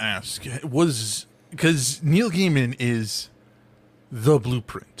 gotta ask, because Neil Gaiman is the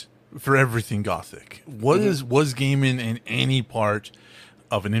blueprint for everything Gothic. Was Gaiman in any part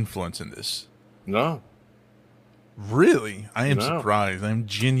of an influence in this? No. Really, I am No. surprised. I'm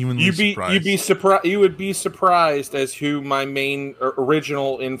genuinely surprised. You would be surprised as who my main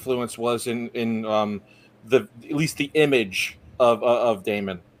original influence was in at least the image of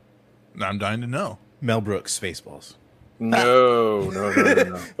Damon. I'm dying to know. Mel Brooks, Spaceballs. No.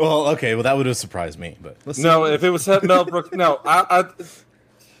 Well, okay, well that would have surprised me, but let's see. No, if it was Mel Brooks, no.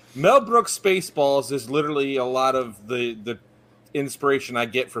 Mel Brooks Spaceballs is literally a lot of the inspiration I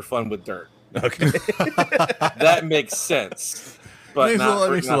get for Fun with Dirt. Okay. That makes sense, but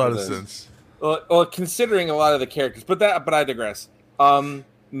That makes a lot of this. sense. Well, considering a lot of the characters, but I digress. The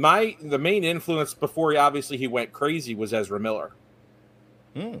main influence before he went crazy was Ezra Miller.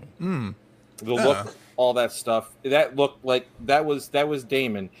 The look, all that stuff. That looked like that was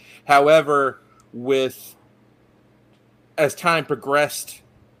Damon. However, as time progressed,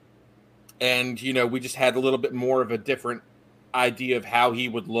 and you know, we just had a little bit more of a different idea of how he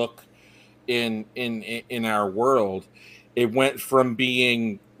would look in our world. It went from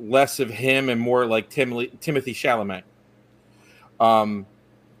being less of him and more like Timothy Chalamet.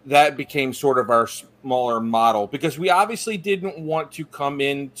 That became sort of our smaller model because we obviously didn't want to come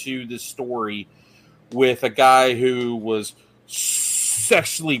into the story with a guy who was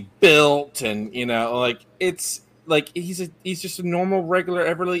sexually built and, you know, like it's like he's just a normal, regular,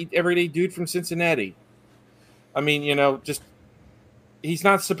 everyday dude from Cincinnati. I mean, you know, just he's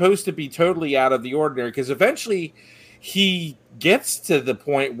not supposed to be totally out of the ordinary because eventually he gets to the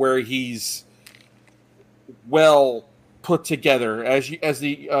point where he's well put together as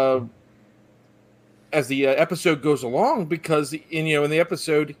the episode goes along, because in the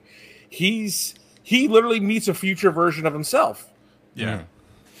episode he literally meets a future version of himself. Yeah.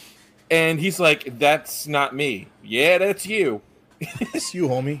 And he's like, "That's not me." "Yeah, that's you." It's you,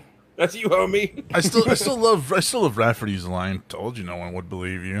 homie. "That's you, homie." I still love Rafferty's line. "Told you no one would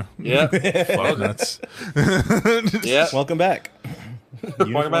believe you." Yeah. Fuck nuts. Yeah. Welcome back. back.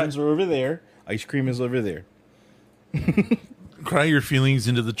 Uniforms are over there. Ice cream is over there. Cry your feelings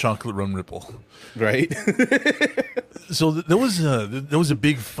into the chocolate rum ripple. Right? So there was a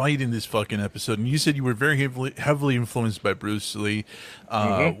big fight in this fucking episode, and you said you were very heavily influenced by Bruce Lee.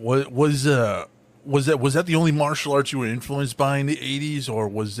 Was that the only martial arts you were influenced by in the 80s, or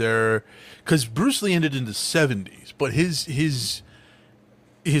was there? Because Bruce Lee ended in the 70s, but his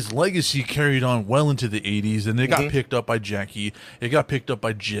legacy carried on well into the 80s, and it got picked up by Jackie. It got picked up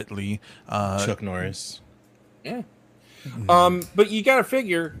by Jet Li. Chuck Norris. Yeah. But you got to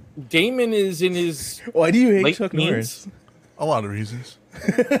figure Damon is in his Why do you hate late Chuck teens. Norris? A lot of reasons.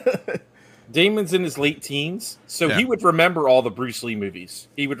 Damon's in his late teens, so Yeah. he would remember all the Bruce Lee movies.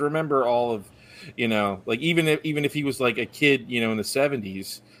 He would remember all of, you know, like even if he was like a kid, you know, in the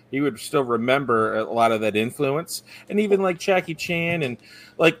 70s, he would still remember a lot of that influence. And even like Jackie Chan, and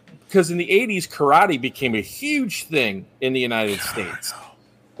like, because in the 80s, karate became a huge thing in the United States.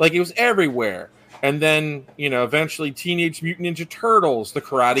 Like, it was everywhere. And then, you know, eventually Teenage Mutant Ninja Turtles, The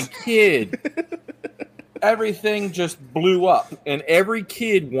Karate Kid. Everything just blew up, and every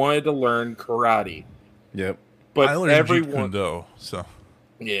kid wanted to learn karate. Yep. But I learned Jeet everyone, Kune Do, so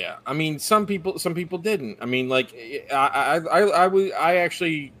Yeah, I mean, some people didn't. I mean, like, I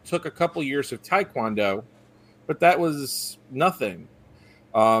actually took a couple years of Taekwondo, but that was nothing,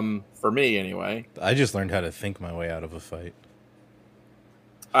 for me anyway. I just learned how to think my way out of a fight.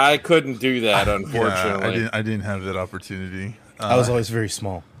 I couldn't do that, unfortunately. Yeah, I didn't have that opportunity. I was always very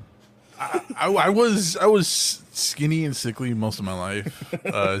small. I was skinny and sickly most of my life,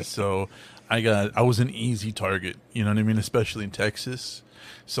 so I was an easy target. You know what I mean, especially in Texas.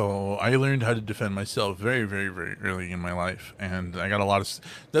 So I learned how to defend myself very, very, very early in my life, and I got a lot of.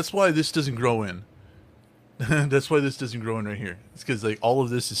 That's why this doesn't grow in. That's why this doesn't grow in right here. It's because like all of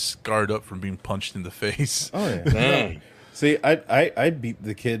this is scarred up from being punched in the face. Oh yeah. See, I beat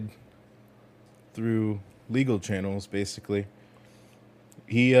the kid through legal channels, basically.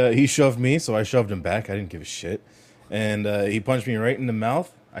 He shoved me, so I shoved him back. I didn't give a shit, and he punched me right in the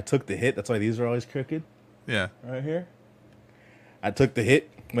mouth. I took the hit. That's why these are always crooked. Yeah. Right here. I took the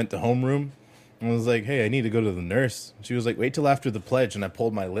hit, went to homeroom, and was like, hey, I need to go to the nurse. She was like, wait till after the pledge. And I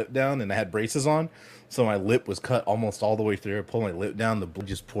pulled my lip down, and I had braces on, so my lip was cut almost all the way through. I pulled my lip down, the blood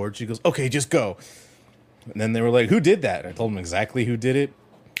just poured. She goes, okay, just go. And then they were like, who did that? And I told them exactly who did it.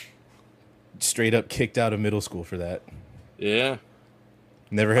 Straight up kicked out of middle school for that. Yeah.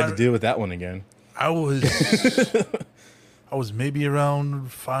 Never had to deal with that one again. I was maybe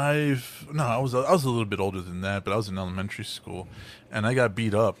around 5. No, I was a little bit older than that, but I was in elementary school, and I got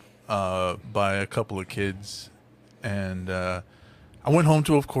beat up by a couple of kids, and I went home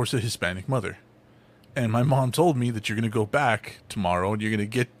to, of course, a Hispanic mother, and my mom told me that you're gonna go back tomorrow, and you're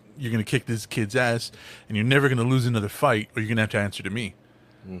gonna kick this kid's ass, and you're never gonna lose another fight, or you're gonna have to answer to me.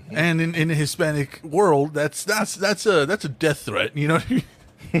 Mm-hmm. And in the Hispanic world, that's a death threat. You know what I mean?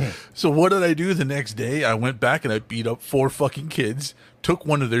 So what did I do the next day? I went back and I beat up 4 fucking kids, took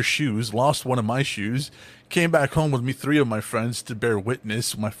one of their shoes, lost one of my shoes, came back home with me 3 of my friends to bear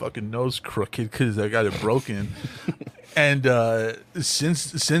witness. My fucking nose crooked because I got it broken. And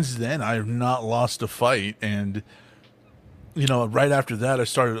since then, I have not lost a fight. And you know, right after that, I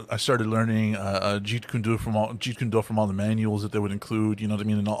started learning Jeet Kune Do from all the manuals that they would include. You know what I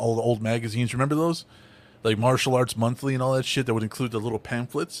mean? In all the old magazines. Remember those? Like Martial Arts Monthly and all that shit that would include the little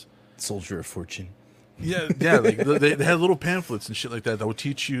pamphlets. Soldier of Fortune. Yeah, like they had little pamphlets and shit like that would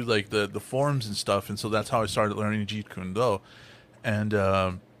teach you like the forms and stuff. And so that's how I started learning Jeet Kune Do. And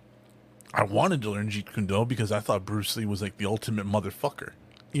I wanted to learn Jeet Kune Do because I thought Bruce Lee was like the ultimate motherfucker.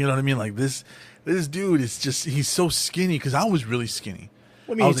 You know what I mean? Like this dude is just, he's so skinny because I was really skinny.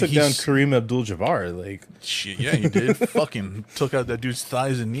 I mean, he took down Kareem Abdul-Jabbar. Like shit, yeah, he did. Fucking took out that dude's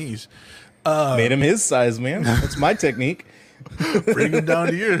thighs and knees. Made him his size, man. That's my technique. Bring him down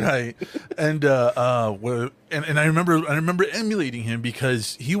to your height. And and I remember emulating him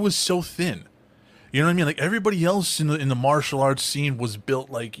because he was so thin. You know what I mean? Like everybody else in the martial arts scene was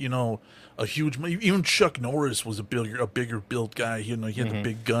built like, you know, a huge. Even Chuck Norris was a bigger built guy. You know, he had the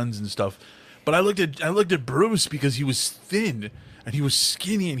big guns and stuff. But I looked at Bruce because he was thin and he was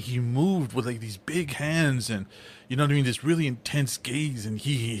skinny and he moved with like these big hands and, you know what I mean, this really intense gaze, and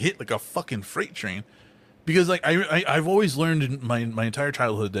he hit like a fucking freight train. Because like I've always learned in my entire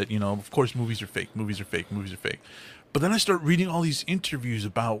childhood that, you know, of course movies are fake. But then I start reading all these interviews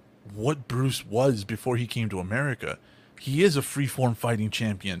about what Bruce was before he came to America. He is a freeform fighting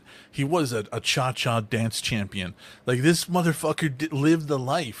champion. He was a cha-cha dance champion. Like this motherfucker lived the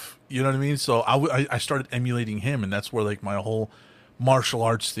life. You know what I mean? So I started emulating him, and that's where like my whole martial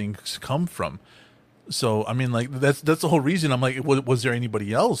arts things come from. So I mean, like that's the whole reason. I'm like, was there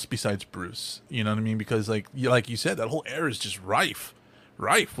anybody else besides Bruce? You know what I mean? Because like you said, that whole era is just rife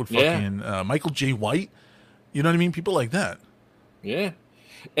with fucking Michael J. White. You know what I mean? People like that. Yeah,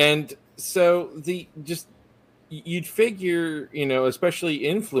 and so you'd figure, you know, especially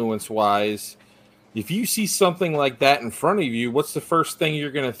influence wise, if you see something like that in front of you, what's the first thing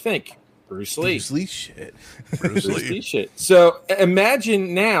you're going to think? Bruce Lee. Bruce Lee shit. Bruce Lee shit. So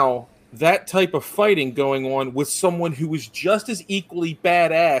imagine now that type of fighting going on with someone who was just as equally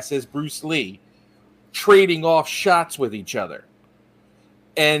badass as Bruce Lee, trading off shots with each other.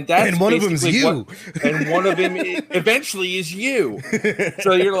 And that's one of them's you. And one of them eventually is you.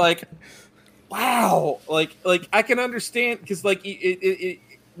 So you're like, wow. Like I can understand, because like it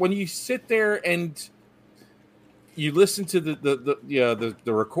when you sit there and you listen to the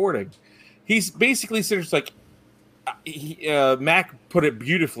recording, he's basically sort of like, Mac put it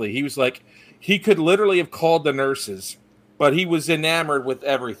beautifully. He was like, he could literally have called the nurses, but he was enamored with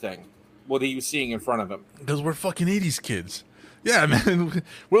everything, what he was seeing in front of him. Because we're fucking 80s kids. Yeah, man.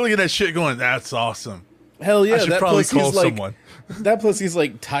 We're looking at that shit going, that's awesome. Hell yeah, I should that probably plus he's call like someone. that plus he's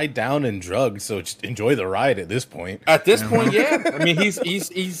like tied down and drugged, so just enjoy the ride at this point. At this point, yeah. I mean, he's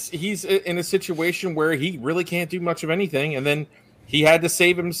in a situation where he really can't do much of anything, and then he had to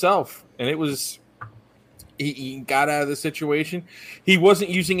save himself, and it was he got out of the situation. He wasn't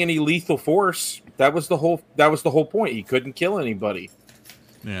using any lethal force. That was the whole point. He couldn't kill anybody.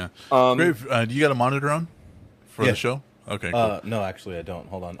 Yeah. Um, do you got a monitor on for Yeah. the show? Okay. Cool. No, actually, I don't.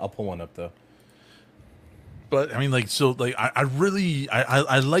 Hold on, I'll pull one up though. But I mean, like, so, like, I really,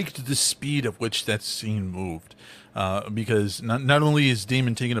 I liked the speed at which that scene moved, because not only is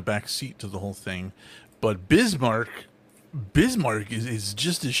Damon taking a back seat to the whole thing, but Bismarck is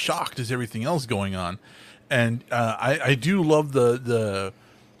just as shocked as everything else going on, and I do love the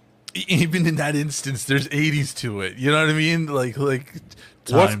even in that instance, there's 80s to it. You know what I mean? Like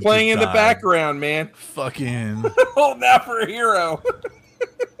what's Time playing to in the Die. background, man? Fucking. Holding out for a hero.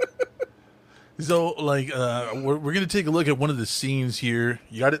 So, like, we're gonna take a look at one of the scenes here.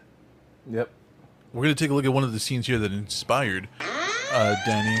 You got it. Yep. We're going to take a look at one of the scenes here that inspired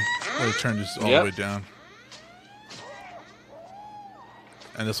Danny. I'm going to turn this all Yep. the way down.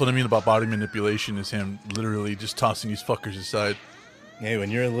 And that's what I mean about body manipulation, is him literally just tossing these fuckers aside. Hey,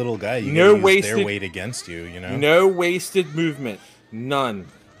 when you're a little guy, you No gotta use their wasted- weight against you. You know. No wasted movement. None.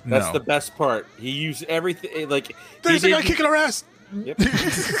 That's No. the best part. He used everything. Like There's he a guy didn't- kicking our ass! Yep.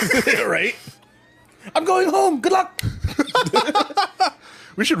 Right. I'm going home. Good luck.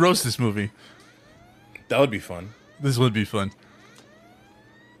 We should roast this movie. That would be fun. This would be fun.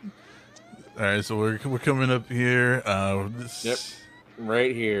 All right, so we're coming up here. Yep.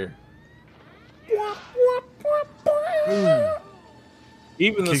 Right here.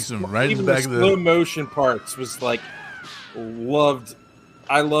 Even the Kicks him right in even the back the of the- slow motion parts was like loved.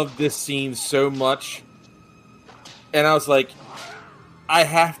 I loved this scene so much, and I was like, I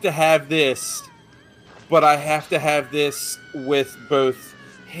have to have this, but I have to have this with both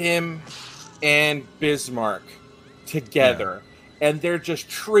him and Bismarck together. And they're just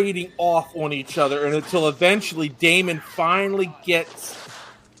trading off on each other, and until eventually Damon finally gets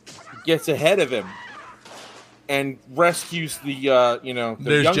ahead of him and rescues the the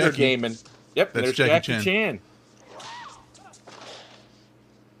There's younger Jackie. Damon. Yep, That's there's Jackie Jackie Chan. Chan.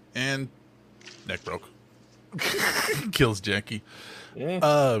 And neck broke. Kills Jackie.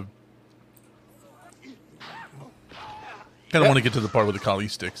 Yeah. Kind of want to get to the part with the Kali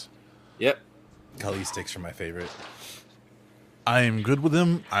sticks. Yep. Kali sticks are my favorite. I am good with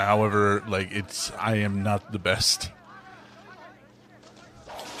him. However, like, I am not the best.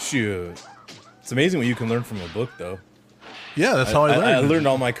 Shoot. It's amazing what you can learn from a book, though. Yeah, that's how I learned. I learned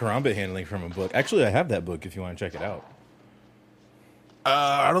all my karambit handling from a book. Actually, I have that book if you want to check it out.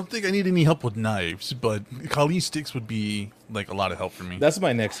 I don't think I need any help with knives, but Kali sticks would be like a lot of help for me. That's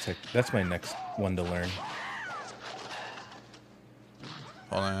my next one to learn.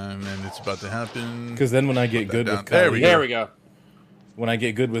 Hold on, and it's about to happen. Because then when I get good down. with There Kali, we go. There we go. when I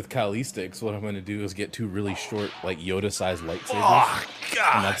get good with Kali sticks, what I'm going to do is get two really short, like Yoda-sized lightsabers. Oh And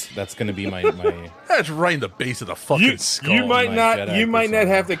God, that's going to be my that's right in the base of the fucking You, skull. you might my not Jedi you might not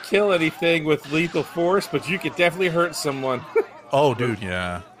persona. have to kill anything with lethal force, but you could definitely hurt someone. Oh, dude,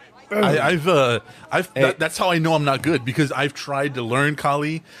 yeah. Hey. That's how I know I'm not good, because I've tried to learn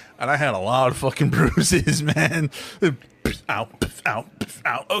Kali, and I had a lot of fucking bruises, man. Ow, ow,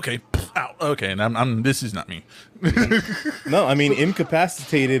 ow. Okay, ow. Okay, and I'm. This is not me. No, I mean,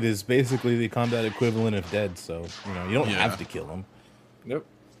 incapacitated is basically the combat equivalent of dead, so, you don't Yeah. have to kill him. Nope.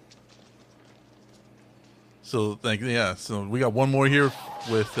 So, like, yeah. So we got one more here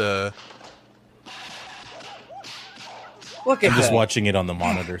with. Look at I'm just that. watching it on the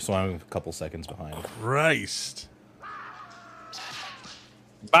monitor, so I'm a couple seconds behind. Christ.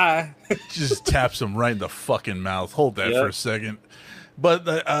 Bye. Just taps him right in the fucking mouth. Hold that Yep. for a second. But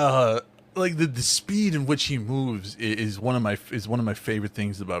like the speed in which he moves is one of my favorite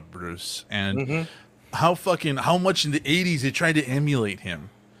things about Bruce, and how much in the 80s they tried to emulate him.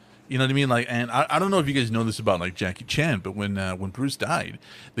 You know what I mean? Like, and I don't know if you guys know this about like Jackie Chan, but when Bruce died,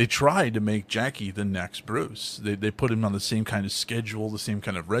 they tried to make Jackie the next Bruce. They put him on the same kind of schedule, the same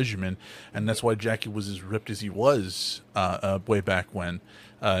kind of regimen, and that's why Jackie was as ripped as he was way back when.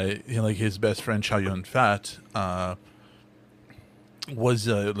 Like his best friend Chow Yun Fat was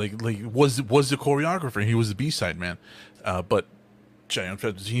the choreographer. He was the B-side man, but Chow Yun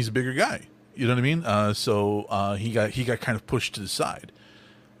Fat, he's a bigger guy. You know what I mean? So he got kind of pushed to the side.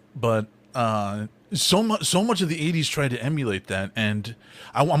 But so much of the 80s tried to emulate that, and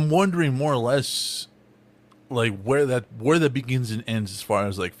I'm wondering more or less like where that begins and ends as far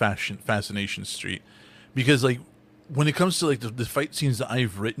as like Fascination Street, because like when it comes to like the fight scenes that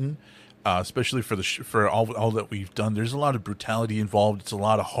I've written, especially for for all that we've done. There's a lot of brutality involved. It's a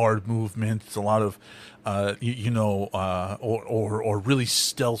lot of hard movement. It's a lot of or really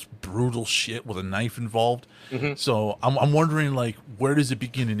stealth, brutal shit with a knife involved. Mm-hmm. So I'm wondering, like, where does it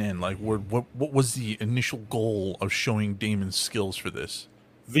begin and end? Like, what was the initial goal of showing Damon's skills for this?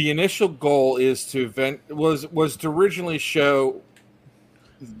 The initial goal is was to originally show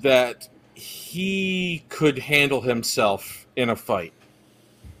that he could handle himself in a fight,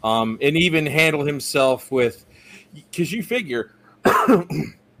 and even handle himself with, because you figure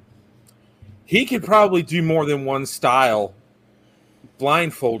he could probably do more than one style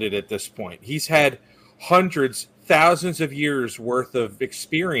blindfolded at this point. He's had hundreds, thousands of years worth of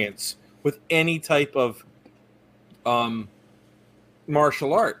experience with any type of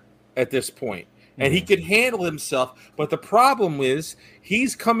martial art at this point. And he could handle himself, but the problem is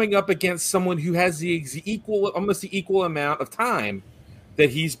he's coming up against someone who has the almost the equal amount of time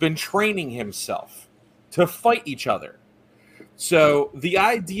that he's been training himself to fight each other. So the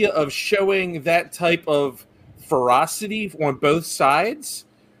idea of showing that type of ferocity on both sides,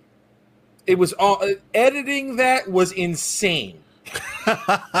 it was all editing that was insane.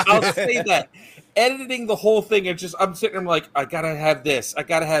 I'll say that. Editing the whole thing, and just I'm sitting there like, I gotta have this.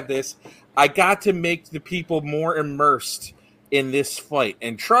 I got to make the people more immersed in this fight.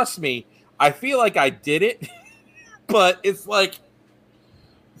 And trust me, I feel like I did it, but it's like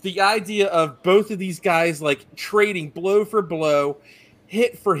the idea of both of these guys like trading blow for blow,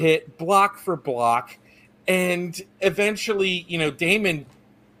 hit for hit, block for block, and eventually, Damon,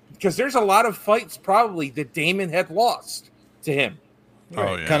 because there's a lot of fights probably that Damon had lost to him.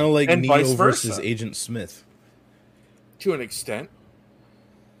 Oh, yeah. Kind of like And Neo vice versa. versus Agent Smith. To an extent.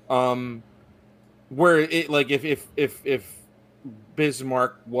 Where it like if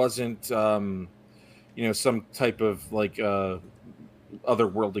Bismarck wasn't some type of like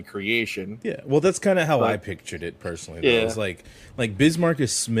otherworldly creation. Yeah, well, that's kind of how I pictured it personally. Though. Yeah. It's like Bismarck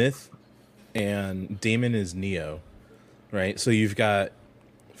is Smith and Damon is Neo, right? So you've got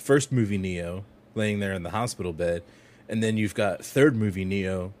first movie Neo laying there in the hospital bed, and then you've got third movie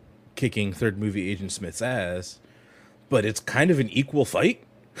Neo kicking third movie Agent Smith's ass, but it's kind of an equal fight.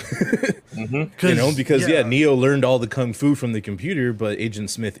 Because Neo learned all the kung fu from the computer, but Agent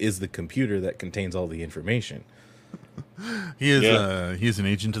Smith is the computer that contains all the information. He is an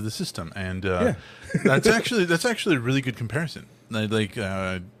agent of the system, and that's actually a really good comparison. Like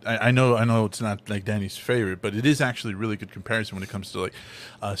I know it's not like Danny's favorite, but it is actually a really good comparison when it comes to like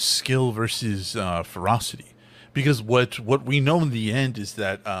skill versus ferocity, because what we know in the end is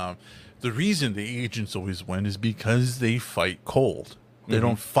that the reason the agents always win is because they fight cold. They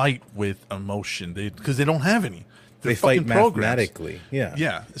don't fight with emotion. Because they don't have any. They fight mathematically. Yeah.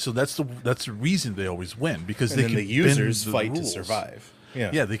 Yeah. So that's the reason they always win, because And they then can the users bend the fight to rules. survive.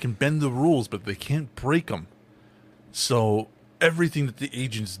 Yeah. Yeah, they can bend the rules, but they can't break them. So everything that the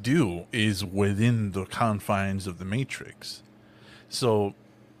agents do is within the confines of the Matrix. So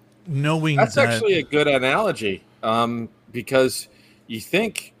knowing That's that, actually a good analogy, because you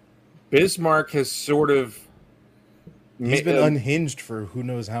think Bismarck has sort of He's been unhinged for who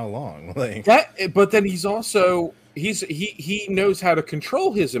knows how long. Like that, but then he's also he knows how to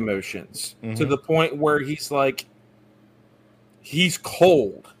control his emotions to the point where he's like he's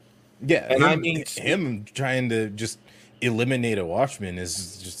cold. Yeah, and him, I mean him trying to just eliminate a Watchman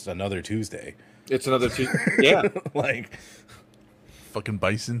is just another Tuesday. It's another yeah. Like fucking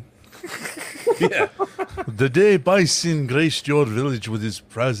Bison. yeah. The day Bison graced your village with his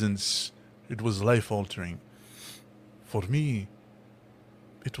presence, it was life-altering. For me,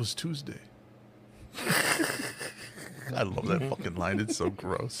 it was Tuesday. I love that fucking line. It's so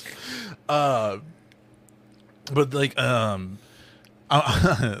gross. But like, like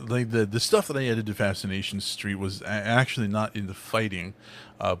the stuff that I added to Fascination Street was actually not in the fighting,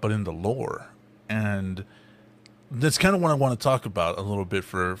 but in the lore, and that's kind of what I want to talk about a little bit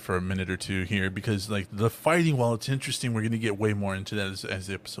for a minute or two here, because like the fighting, while it's interesting, we're going to get way more into that as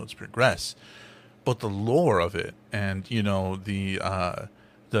the episodes progress. But the lore of it, and the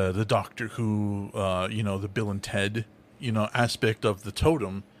Doctor Who, the Bill and Ted, aspect of the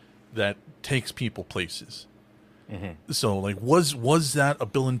totem that takes people places. Mm-hmm. So, like, was that a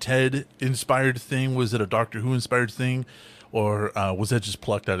Bill and Ted inspired thing? Was it a Doctor Who inspired thing, or was that just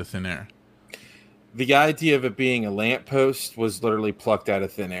plucked out of thin air? The idea of it being a lamppost was literally plucked out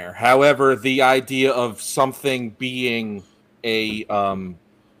of thin air. However, the idea of something being a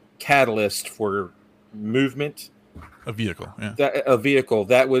catalyst for movement, a vehicle, yeah,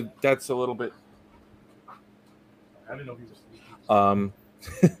 that's a little bit. I didn't know he was.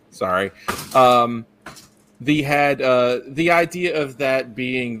 Sorry. the idea of that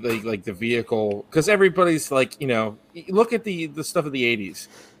being the vehicle, because everybody's like, look at the stuff of the 80s.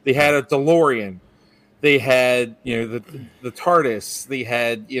 They had a DeLorean, they had the TARDIS, they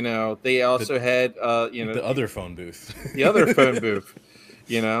had they also had the other phone booth. The other phone booth,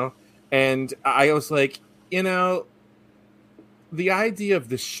 and I was like, the idea of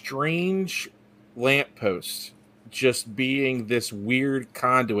the strange lamppost just being this weird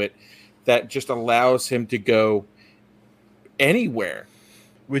conduit that just allows him to go anywhere.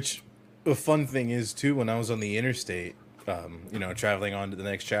 Which a fun thing is too, when I was on the interstate, traveling on to the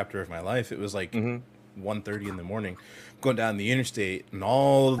next chapter of my life, it was like 1:30 in the morning, going down the interstate, and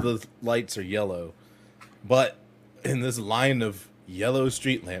all of the lights are yellow, but in this line of yellow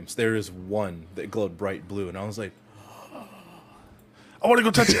street lamps, there is one that glowed bright blue, and I was like, I want to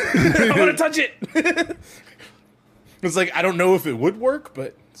go touch it. I want to touch it. It's like, I don't know if it would work,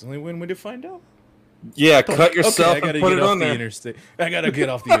 but it's only one way to find out. Yeah, cut yourself I gotta and put get it off on the there. interstate. I gotta get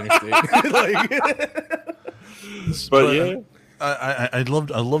off the interstate. But yeah, I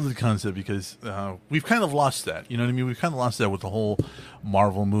love the concept because we've kind of lost that. You know what I mean? We've kind of lost that with the whole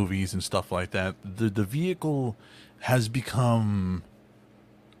Marvel movies and stuff like that. The vehicle has become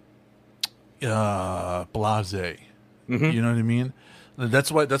blasé. You know what I mean?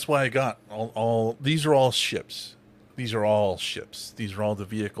 That's why I got all these are all ships. These are all ships. These are all the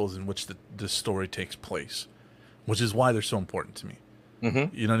vehicles in which the story takes place, which is why they're so important to me.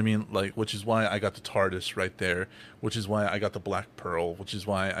 You know what I mean? Like, which is why I got the TARDIS right there, which is why I got the Black Pearl, which is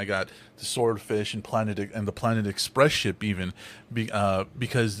why I got the Swordfish and the Planet Express ship even,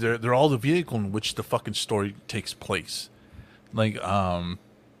 because they're all the vehicle in which the fucking story takes place. Like,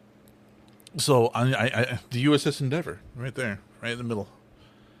 so I the USS Endeavor right there, right in the middle.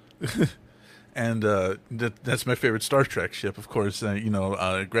 And that's my favorite Star Trek ship, of course.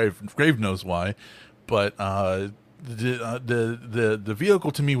 Grave knows why, but the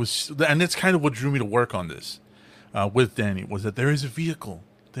vehicle to me was, and that's kind of what drew me to work on this with Danny, was that there is a vehicle.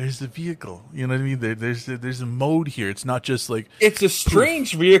 There's the vehicle. You know what I mean? There's a mode here. It's not just like it's a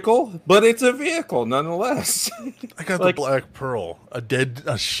strange vehicle, but it's a vehicle nonetheless. I got the Black Pearl,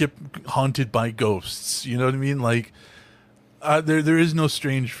 a ship haunted by ghosts. You know what I mean? Like. There is no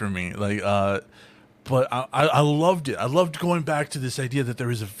strange for me, but I loved it. I loved going back to this idea that there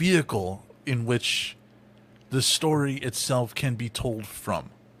is a vehicle in which the story itself can be told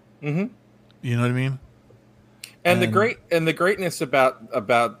from. You know what I mean? And the greatness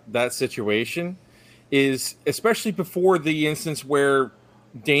about that situation is, especially before the instance where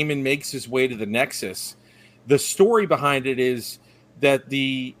Damon makes his way to the Nexus, the story behind it is that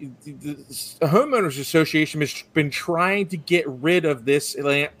the homeowners association has been trying to get rid of this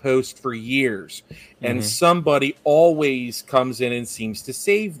lamppost for years, and somebody always comes in and seems to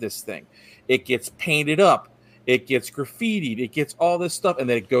save this thing. It gets painted up, it gets graffitied, it gets all this stuff, and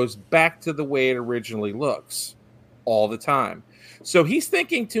then it goes back to the way it originally looks all the time. So he's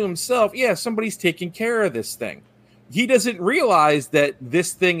thinking to himself, yeah, somebody's taking care of this thing. He doesn't realize that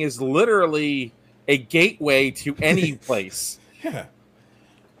this thing is literally a gateway to any place. Yeah.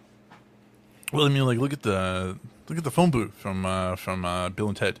 Well, I mean, like, look at the phone booth from Bill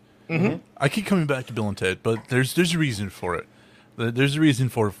and Ted. I keep coming back to Bill and Ted, but there's a reason for it. There's a reason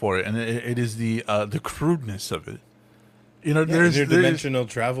for it, and it is the crudeness of it. You know, there's interdimensional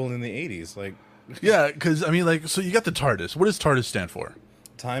travel in the 80s, like. Yeah, because I mean, like, so you got the TARDIS. What does TARDIS stand for?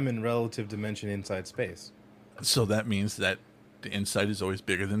 Time and relative dimension inside space. So that means that the inside is always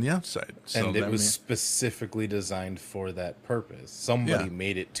bigger than the outside. So and it was specifically designed for that purpose. Somebody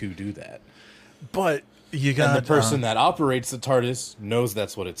made it to do that. But you got... And the person that operates the TARDIS knows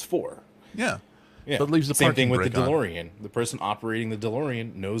that's what it's for. Yeah. Yeah. But leaves the same thing with the brake on. DeLorean. The person operating the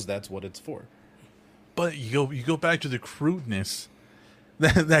DeLorean knows that's what it's for. But you go back to the crudeness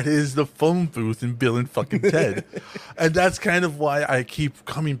that is the phone booth in Bill and fucking Ted. And that's kind of why I keep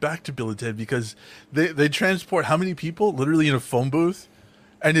coming back to Bill and Ted, because they transport how many people literally in a phone booth?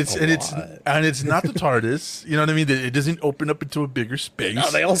 And it's not the TARDIS. You know what I mean? It doesn't open up into a bigger space. No,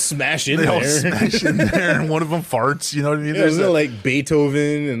 they all smash in they there. all smash in there, and one of them farts. You know what I mean? Yeah, isn't it like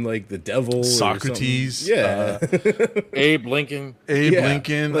Beethoven and like the devil, Socrates? Yeah, Abe Lincoln.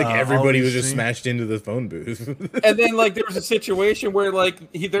 Lincoln. Like everybody was just things. smashed into the phone booth. And then like there was a situation where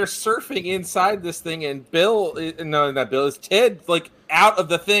like they're surfing inside this thing, and it's Ted, like out of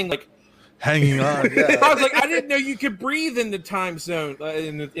the thing, like hanging on. Yeah. I was like, I didn't know you could breathe in the time zone,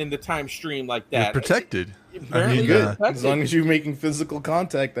 in the time stream like that. You're protected. Apparently you're protected. As long as you're making physical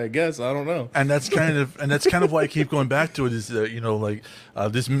contact, I guess. I don't know. And that's kind of why I keep going back to it. Is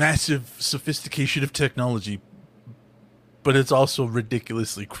this massive sophistication of technology but it's also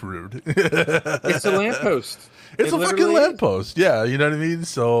ridiculously crude. It's a lamppost. It's It a fucking literally is. lamppost. Yeah, you know what I mean?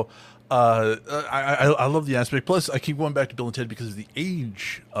 So I love the aspect. Plus, I keep going back to Bill and Ted because of the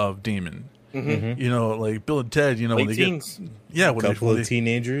age of Damon. You know, like Bill and Ted, you know, Late when they teens. get... Yeah, when Couple they, of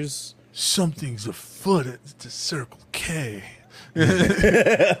teenagers. something's afoot at the Circle K.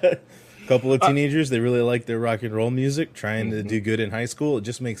 Couple of teenagers. They really like their rock and roll music, trying to do good in high school. It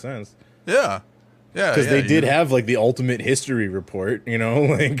just makes sense. Yeah. Yeah. Because yeah, they you did know. have like the ultimate history report, you know,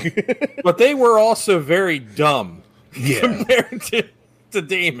 like But they were also very dumb yeah. compared to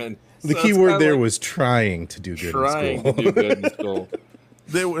Damon. The So key it's word kinda there like was trying to do good trying in school. to do good in school.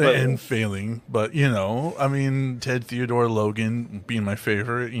 They were But- and failing, but you know, I mean, Ted Theodore Logan being my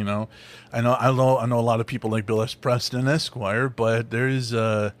favorite. You know, I know a lot of people like Bill S. Preston Esquire, but there is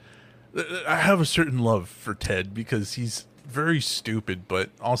I have a certain love for Ted because he's very stupid,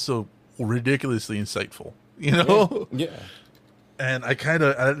 but also ridiculously insightful. You know, Yeah. and I kind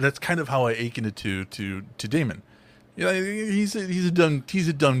of that's kind of how I akin it to Damon. You know, he's a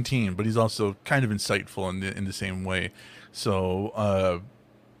dumb teen, but he's also kind of insightful in the same way. So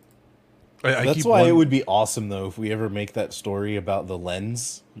I That's keep why it one- would be awesome though if we ever make that story about the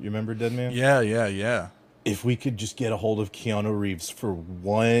lens. You remember Dead Man? Yeah. If we could just get a hold of Keanu Reeves for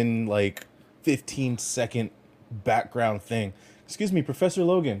one like 15-second background thing. Excuse me, Professor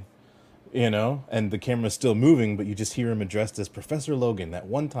Logan. You know, and the camera's still moving, but you just hear him addressed as Professor Logan that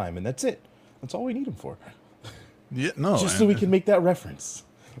one time, and that's it. That's all we need him for. Yeah, no, Just so we can make that reference.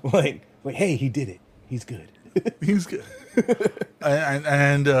 Like, hey, he did it. He's good. he's good.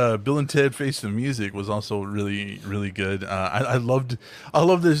 and Bill and Ted Face the Music was also really, really good. I love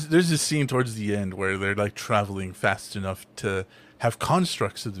this. There's this scene towards the end where they're like traveling fast enough to have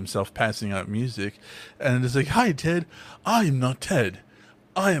constructs of themselves passing out music, and it's like, "Hi, Ted. I am not Ted.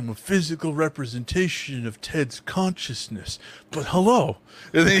 I am a physical representation of Ted's consciousness. But hello,"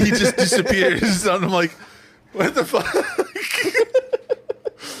 and then he just disappears. And I'm like, "What the fuck?"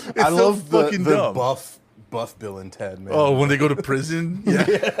 I so love the fucking dumb. buff Bill and Ted, man. Oh, when they go to prison, yeah,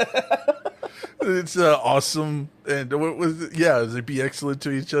 it's awesome. And what was it? Yeah, they be excellent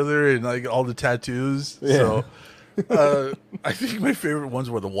to each other and like all the tattoos. So, I think my favorite ones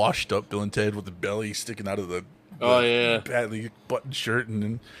were the washed up Bill and Ted with the belly sticking out of the Oh yeah. badly buttoned shirt, and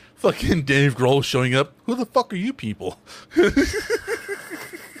then fucking Dave Grohl showing up. Who the fuck are you people?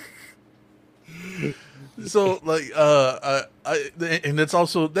 So like and that's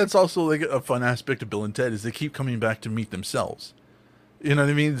also like a fun aspect of Bill and Ted is they keep coming back to meet themselves. You know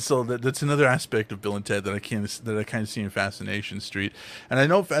what I mean? So that's another aspect of Bill and Ted that I kind of see in Fascination Street. And I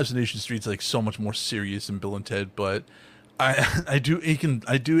know Fascination Street's like so much more serious than Bill and Ted, but I do akin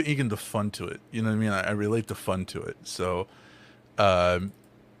the fun to it. You know what I mean? I relate the fun to it. So I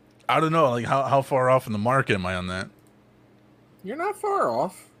don't know, like how far off in the mark am I on that? You're not far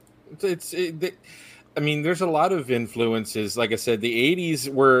off. I mean, there's a lot of influences. Like I said, the '80s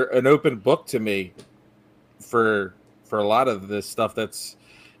were an open book to me for a lot of the stuff that's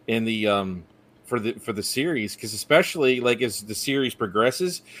in the for the series, because especially like as the series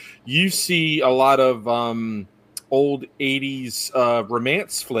progresses, you see a lot of old '80s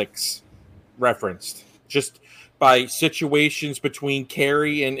romance flicks referenced just by situations between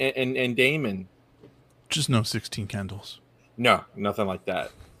Carrie and Damon. Just no 16 Candles. No, nothing like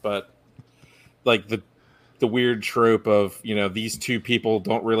that. But like the weird trope of, you know, these two people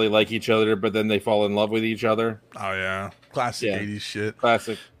don't really like each other, but then they fall in love with each other. Oh yeah, classic Yeah. 80s shit.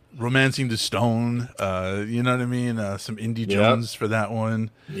 Classic. Romancing the Stone. You know what I mean? Some Indie Jones for that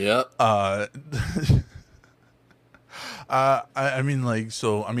one. Yep. I mean, like,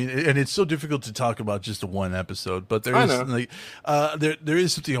 so I mean, and it's so difficult to talk about just a one episode, but there I is know. like, there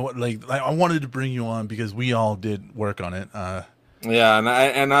is something I wanted to bring you on because we all did work on it. Yeah,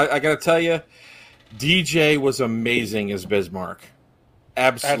 and I got to tell you, DJ was amazing as Bismarck.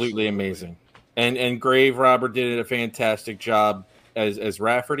 Absolutely amazing. And Grave Robber did a fantastic job as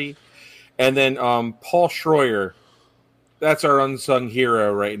Rafferty. And then Paul Schroyer, that's our unsung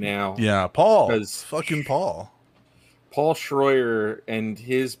hero right now. Yeah, Paul, 'Cause- fucking Paul. Paul Schroyer and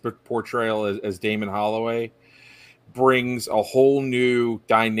his portrayal as Damon Holloway brings a whole new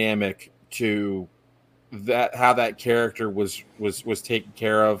dynamic to that, how that character was taken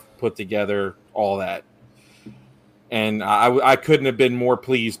care of, put together, all that. And I couldn't have been more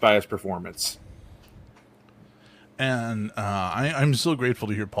pleased by his performance. And I'm so grateful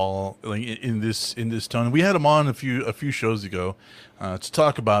to hear Paul like in this tone. We had him on a few shows ago to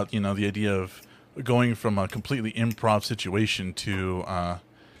talk about, you know, the idea of going from a completely improv situation to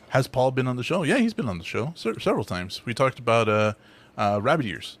has Paul been on the show? Yeah, he's been on the show several times. We talked about Rabbit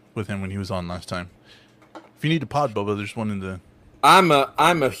Ears with him when he was on last time. If you need a pod, Bubba, there's one in the. I'm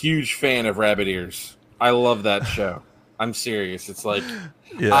a huge fan of Rabbit Ears. I love that show. I'm serious. It's like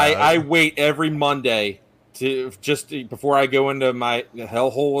I wait every Monday to just before I go into my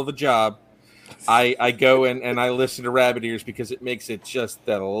hellhole of a job. I go and I listen to Rabbit Ears because it makes it just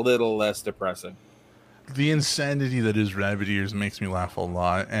that a little less depressing. The insanity that is Rabbit Ears makes me laugh a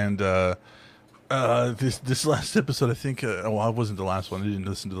lot, and this last episode, I think. Well, it wasn't the last one. I didn't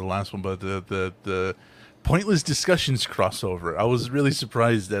listen to the last one, but the Pointless Discussions crossover. I was really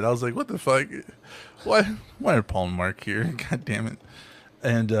surprised that I was like, "What the fuck? Why are Paul and Mark here? God damn it!"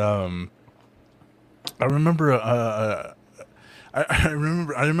 And I remember. I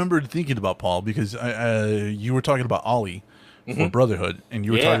remember thinking about Paul because you were talking about Ollie for Brotherhood, and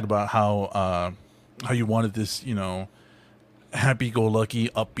you were talking about how you wanted this, happy-go-lucky,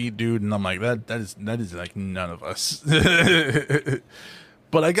 upbeat dude, and I'm like, that is like none of us.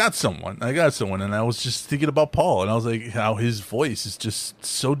 But I got someone, and I was just thinking about Paul, and I was like, how his voice is just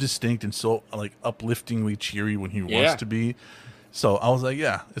so distinct and so like upliftingly cheery when he wants to be. So I was like,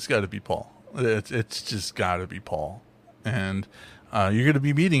 yeah, it's got to be Paul. It's just got to be Paul, and you're going to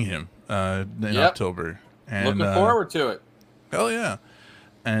be meeting him in October. And looking forward to it. Hell yeah,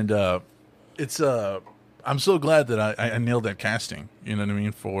 and it's I'm so glad that I nailed that casting. You know what I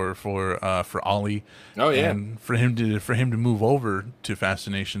mean for Ollie. Oh yeah, and for him to move over to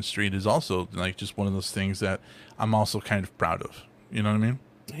Fascination Street is also like just one of those things that I'm also kind of proud of. You know what I mean?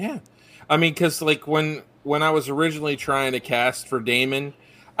 Yeah, I mean because like when I was originally trying to cast for Damon,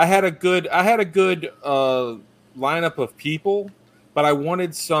 I had a good lineup of people, but I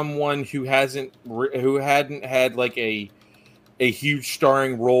wanted someone who hadn't had like a huge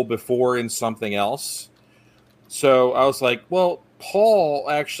starring role before in something else. So I was like, well, Paul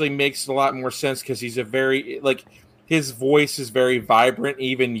actually makes a lot more sense because he's his voice is very vibrant,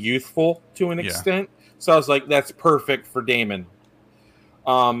 even youthful to an extent. So I was like, that's perfect for Damon.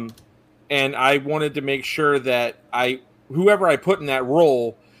 And I wanted to make sure that whoever I put in that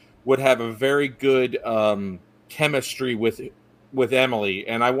role would have a very good chemistry with Emily.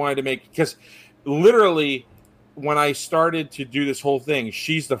 And I wanted to because literally when I started to do this whole thing,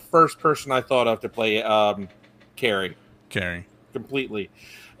 she's the first person I thought of to play Carrie completely,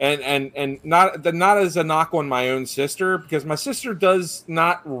 and not as a knock on my own sister because my sister does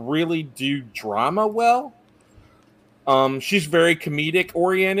not really do drama well. She's very comedic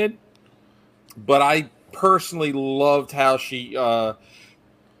oriented, but I personally loved how she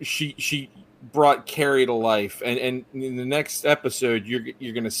brought Carrie to life, and in the next episode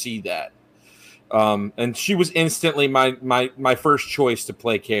you're gonna see that. And she was instantly my first choice to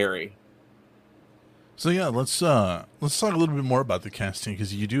play Carrie. So yeah, let's talk a little bit more about the casting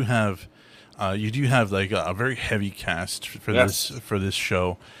because you do have like a very heavy cast for this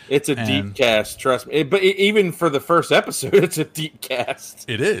show. It's a deep cast, trust me. But even for the first episode, it's a deep cast.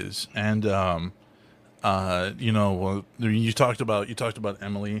 It is, and you talked about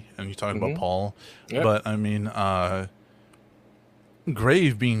Emily and you talked about Paul, but I mean,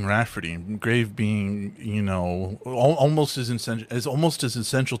 Grave being Rafferty, Grave being almost as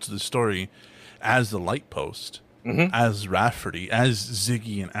essential to the story as the Light Post, as Rafferty, as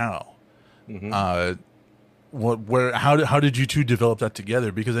Ziggy and Al. How did you two develop that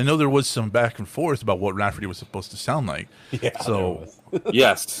together? Because I know there was some back and forth about what Rafferty was supposed to sound like. Yeah, so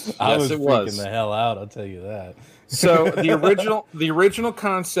yes, I was it freaking was the hell out. I'll tell you that. So the original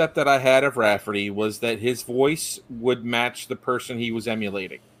concept that I had of Rafferty was that his voice would match the person he was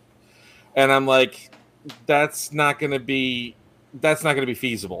emulating, and I'm like, that's not going to be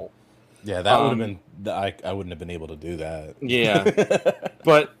feasible. Yeah, that would have been. I wouldn't have been able to do that. Yeah,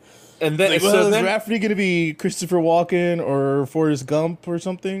 but and then is Rafferty going to be Christopher Walken or Forrest Gump or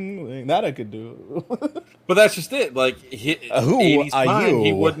something? Like, that I could do. But that's just it. Like he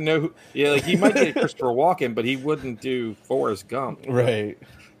wouldn't know. Who, like he might get Christopher Walken, but he wouldn't do Forrest Gump. Right.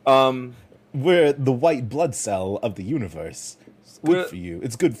 We're the white blood cell of the universe. It's good for you.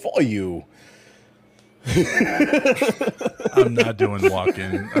 It's good for you. I'm not doing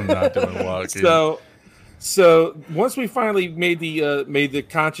walking. So once we finally made the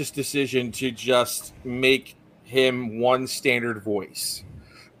conscious decision to just make him one standard voice,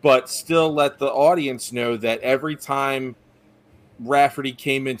 but still let the audience know that every time Rafferty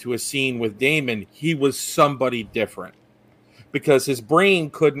came into a scene with Damon, he was somebody different because his brain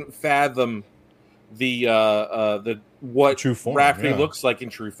couldn't fathom what true form, Rafferty looks like in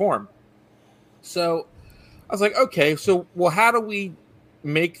true form. So I was like, okay, so how do we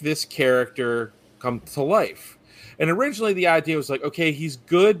make this character come to life? And originally the idea was like, okay, he's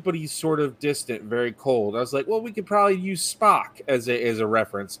good, but he's sort of distant, very cold. I was like, well, we could probably use Spock as a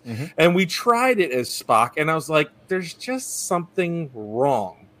reference. Mm-hmm. And we tried it as Spock, and I was like, there's just something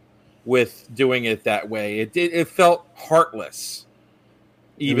wrong with doing it that way. It felt heartless,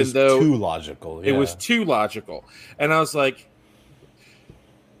 even though too logical. it was too logical. And I was like,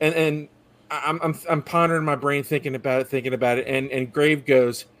 and I'm pondering my brain, thinking about it, and Grave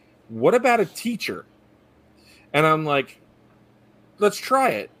goes, what about a teacher? And I'm like, let's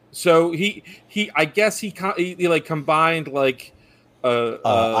try it. So he I guess he like combined like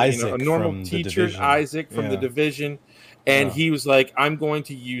Isaac, a normal from the teacher, Division. Isaac from the Division, and he was like, I'm going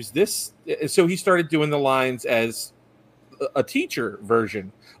to use this. So he started doing the lines as a teacher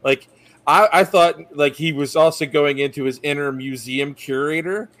version. Like I thought like he was also going into his inner museum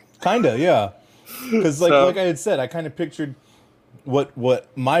curator. Kinda, yeah. Because like I had said, I kind of pictured what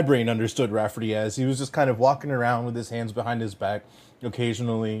my brain understood Rafferty as. He was just kind of walking around with his hands behind his back,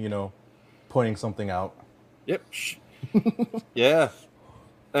 occasionally, pointing something out. Yep. Yeah.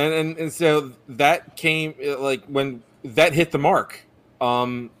 And so that came like when that hit the mark.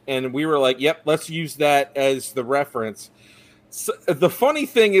 And we were like, yep, let's use that as the reference. So, the funny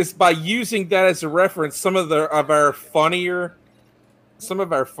thing is, by using that as a reference, some of our funnier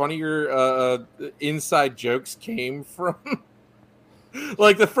inside jokes came from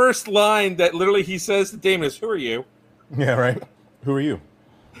like the first line that literally he says to Damon is, "Who are you?" Yeah, right. Who are you?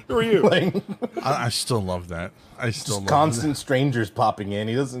 Who are you? Like, I still love that. I still love constant strangers popping in.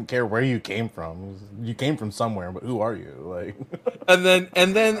 He doesn't care where you came from. You came from somewhere, but who are you? Like, and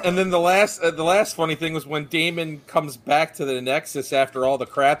then the last funny thing was when Damon comes back to the Nexus after all the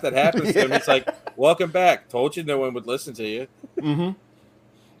crap that happens to him. It's like, "Welcome back. Told you no one would listen to you."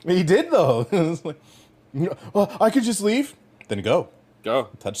 Mm-hmm. He did though. It's like, well, I could just leave. Then go.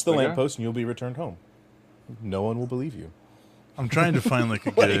 Touch the lamppost, and you'll be returned home. No one will believe you. I'm trying to find like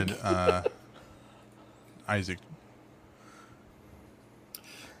a good Isaac.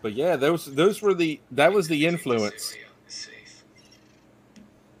 But yeah, that was the influence.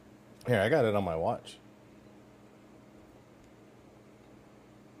 Here, I got it on my watch.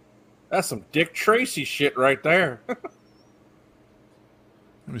 That's some Dick Tracy shit right there. Let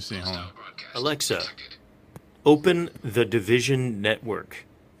me see. Hold on. Alexa, open the Division Network.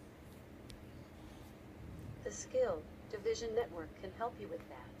 The skill Division Network can help you with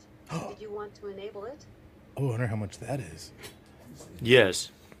that. Did you want to enable it? Oh, I wonder how much that is.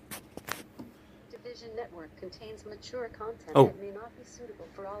 Yes. Division Network contains mature content Oh. that may not be suitable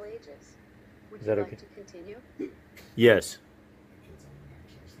for all ages. Would Is you that like okay? to continue? Yes.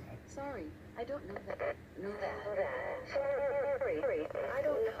 Sorry, I don't know that. Sorry, I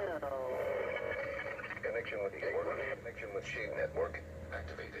don't know. Connection with Shade Network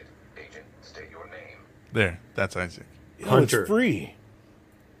activated. Agent, state your name. There, that's Isaac. Oh, Hunter. it's free.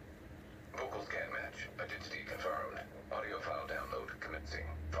 Vocal scan match. Identity confirmed. Audio file download commencing.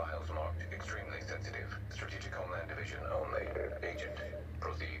 Files marked extremely sensitive. Strategic Homeland Division only. Agent,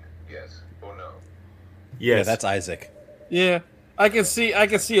 proceed. Yes or no? Yes. Yeah, that's Isaac. Yeah, I can see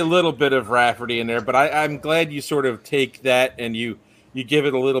a little bit of Rafferty in there, but I'm glad you sort of take that and you give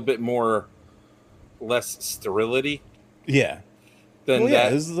it a little bit more less sterility Yeah. than Well, yeah,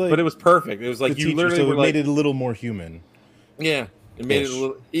 that. it was like but it was perfect. It was like the you teacher, literally so were it like, made it a little more human. yeah, it made it Ish. a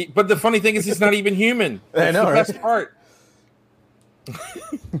little. But the funny thing is, he's not even human. That's know, the right? best part.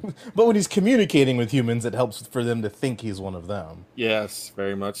 But when he's communicating with humans, it helps for them to think he's one of them. Yes,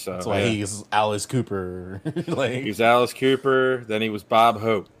 very much so. That's why he's Alice Cooper. Like, He was Alice Cooper, then he was Bob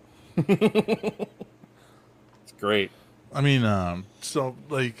Hope. It's great. I mean, so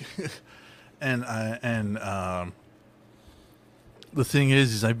like, and the thing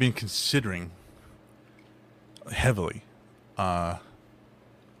is I've been considering heavily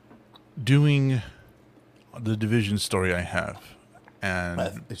doing the Division story I have,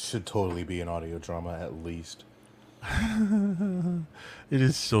 and it should totally be an audio drama at least. it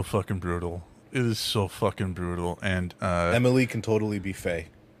is so fucking brutal. It is so fucking brutal, and Emily can totally be Faye.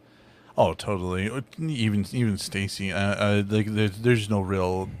 oh, totally. Even Stacy. Like there's no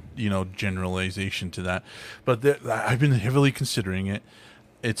real generalization to that, but I've been heavily considering it.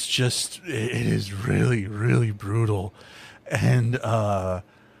 It's just it is really really brutal, and I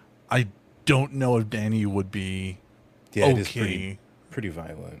don't know if Danny would be Yeah, okay. it is pretty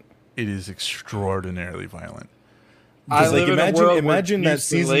violent. It is extraordinarily violent. I Because, like, live in a imagine- world imagine where that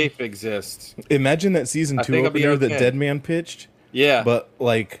Houston season- Leif exists. Imagine that season I 2 think I'll be opener that okay. Deadman pitched, Yeah, but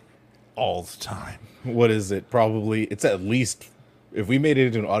like, All the time. what is it? Probably it's at least, if we made it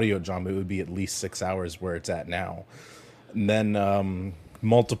into an audio drama, it would be at least 6 hours where it's at now. And then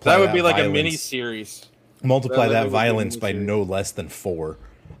multiply that would be like violence. a mini series. Multiply That that would be violence by serious. no less than 4.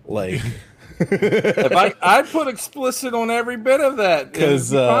 Like, If I'd put explicit on every bit of that,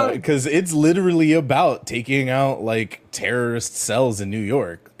 because it'd be fine. it's literally about taking out like terrorist cells in New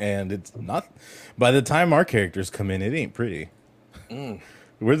York, and it's not. By the time our characters come in, it ain't pretty.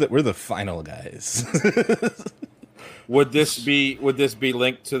 We're the final guys. Would this be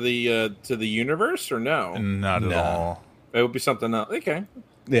linked to the universe or no? Not at No. all. It would be something else. Okay.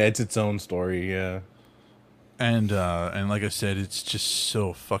 Yeah, it's its own story. Yeah. And like I said, it's just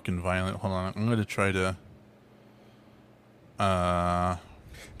so fucking violent. Hold on, I'm gonna try to.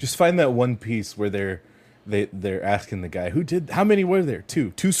 Just find that one piece where they're asking the guy who did. How many were there?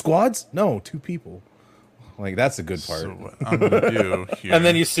 2 squads? No, 2 people. Like, that's a good part. So what I'm gonna do here. And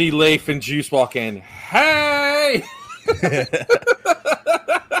then you see Leif and Juice walk in. Hey!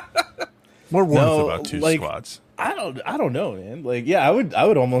 more warmth No, about 2 like- squads. I don't know, man. Like, yeah, I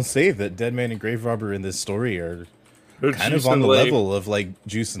would almost say that Deadman and Grave Robber in this story are kind of on the level of like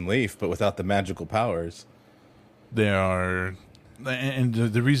Juice and Leaf, but without the magical powers. They are, and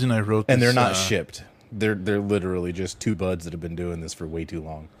the reason I wrote this, And they're not shipped. They're literally just 2 buds that have been doing this for way too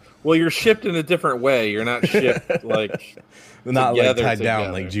long. Well, you're shipped in a different way. You're not shipped like Not like Together, tied down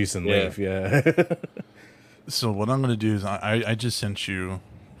together. like Juice and Yeah. Leaf. Yeah. So what I'm going to do is I just sent you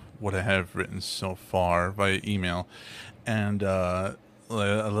what I have written so far via email, and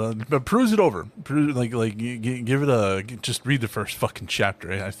peruse it over. Give it just read the first fucking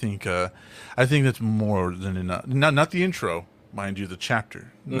chapter. I think that's more than enough. Not the intro, mind you, the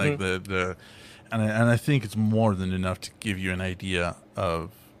chapter. Like and I think it's more than enough to give you an idea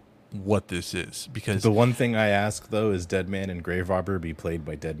of what this is, because The one thing I ask though is Deadman and Grave Robber be played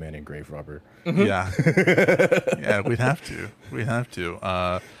by Deadman and Grave Robber. yeah, we'd have to,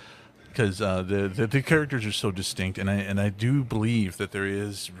 because the characters are so distinct, and I do believe that there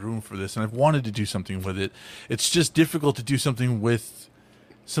is room for this, and I've wanted to do something with it. It's just difficult to do something with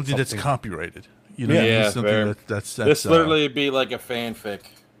something that's copyrighted. You know, Yeah, something fair. that's this. Literally be like a fanfic.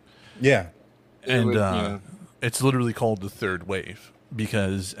 Yeah. and would, you know. it's literally called the third wave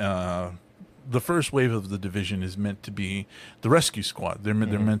because the first wave of the division is meant to be the rescue squad. They're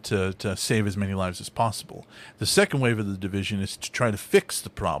meant to save as many lives as possible. The second wave of the division is to try to fix the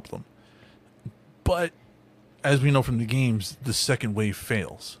problem. But as we know from the games, the second wave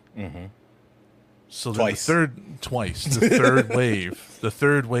fails. So Twice. The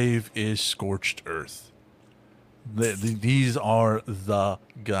third wave is scorched earth. These are the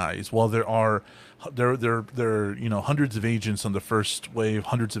guys. While there are hundreds of agents on the first wave,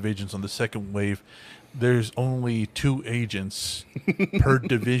 hundreds of agents on the second wave, there's only 2 agents per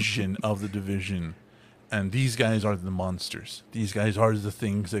division of the division. And these guys are the monsters. These guys are the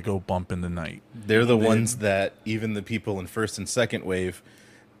things that go bump in the night. They're the ones that even the people in first and second wave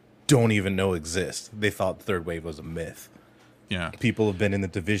don't even know exist. They thought third wave was a myth. Yeah. People have been in the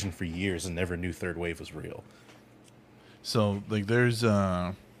division for years and never knew third wave was real. So like there's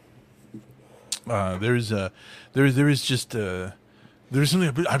something I've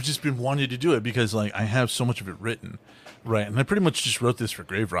just been wanting to do it because like I have so much of it written, right? And I pretty much just wrote this for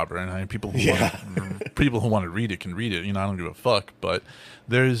Grave Robber, and people who want to read it can read it. You know, I don't give a fuck. But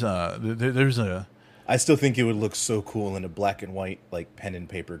there's a I still think it would look so cool in a black and white, like pen and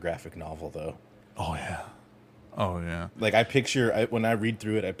paper graphic novel, though. oh yeah. Like when I read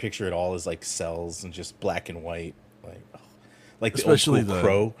through it, I picture it all as like cells and just black and white, like the Especially old school the-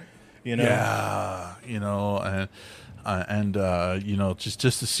 Crow, you know. Yeah, and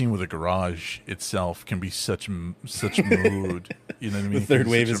just the scene with the garage itself can be such mood. You know what I mean? The third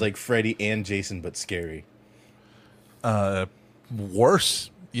wave Such is like Freddy and Jason, but scary. worse.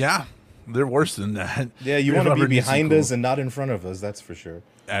 Yeah, they're worse than that. Yeah, you Grave want to be Robber needs behind cool us and not in front of us. That's for sure.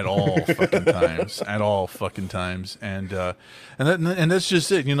 at all fucking times. At all fucking times. And that's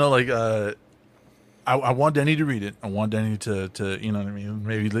just it. You know, like I want Denny to read it. I want Denny to you know what I mean.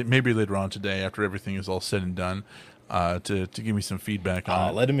 Maybe later on today, after everything is all said and done, to give me some feedback on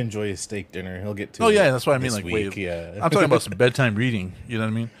it. Let him enjoy his steak dinner. He'll get to. Oh it yeah, that's what I mean. this Like, week. wait, Yeah. I'm talking about some bedtime reading. You know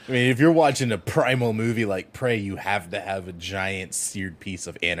what I mean? I mean, if you're watching a primal movie like Prey, you have to have a giant seared piece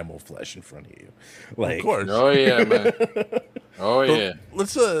of animal flesh in front of you. Like, Of course. Oh yeah, man. Oh But yeah.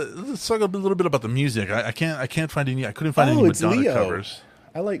 let's talk a little bit about the music. I can't find any. I couldn't find any it's Madonna Leo. covers.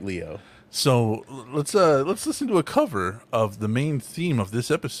 I like Leo. So let's listen to a cover of the main theme of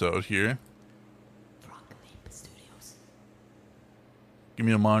this episode here. Give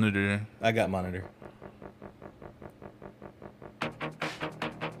me a monitor. I got monitor.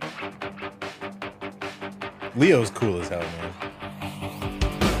 Leo's cool as hell, man.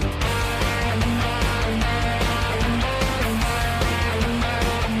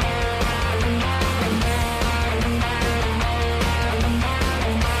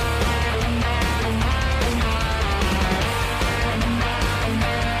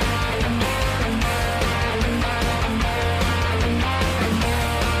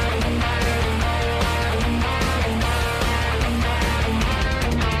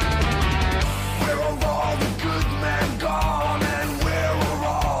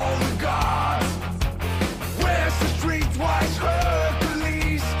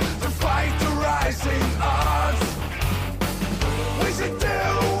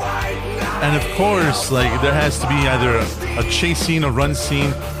 And of course, like, there has to be either a chase scene, a run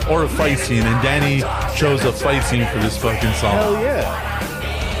scene, or a fight scene. And Danny chose a fight scene for this fucking song. Hell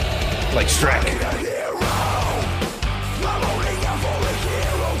yeah. Like Shrek.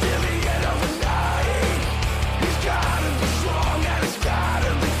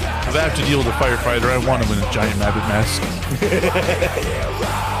 If I have to deal with a firefighter, I want him in a giant rabbit mask.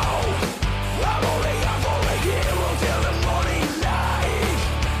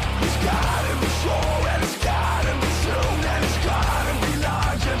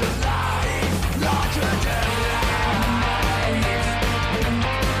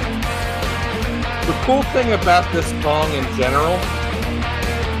 The cool thing about this song in general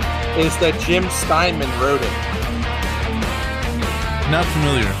is that Jim Steinman wrote it. Not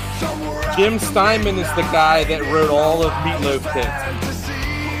familiar. Jim Steinman is the guy that wrote all of Meatloaf hits.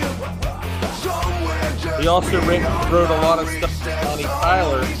 He also wrote a lot of stuff with Bonnie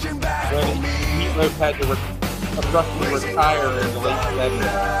Tyler when Meatloaf had to abruptly retire in the late 70s.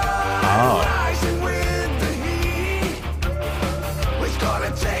 Oh.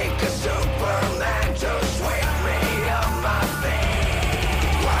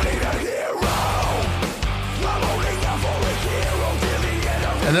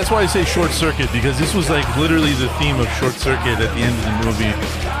 And that's why I say Short Circuit, because this was like literally the theme of Short Circuit at the end of the movie.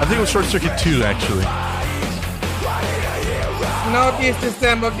 I think it was Short Circuit 2, actually. No, this is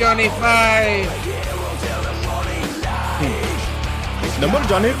number 25. Number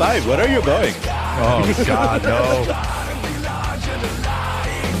 25, where are you going? Oh, God, no.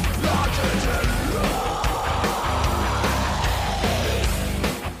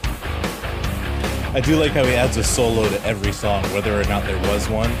 I do like how he adds a solo to every song, whether or not there was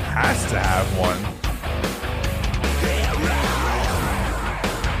one. Has to have one.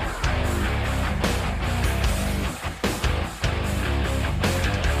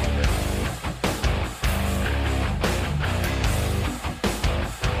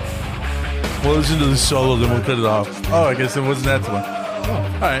 We'll listen to the solo, then we'll cut it off. Oh, I guess it wasn't that one.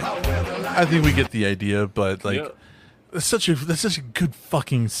 All right. I think we get the idea, but like... Yeah. That's such a good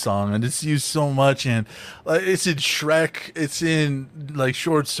fucking song, and it's used so much, and it's in Shrek, it's in like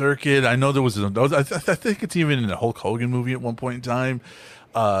Short Circuit. I know there was I think it's even in a Hulk Hogan movie at one point in time,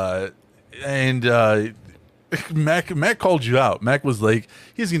 and Mac called you out. Mac was like,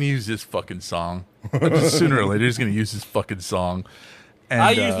 he's gonna use this fucking song. Just sooner or later, he's gonna use this fucking song. And,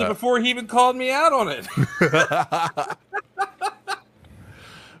 I used it before he even called me out on it.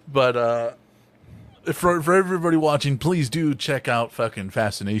 But for everybody watching, please do check out fucking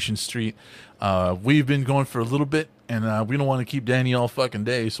Fascination Street. We've been going for a little bit, and we don't want to keep Danny all fucking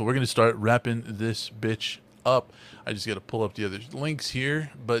day, so we're going to start wrapping this bitch up. I just got to pull up the other links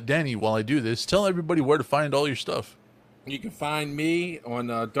here. But Danny, while I do this, tell everybody where to find all your stuff. You can find me on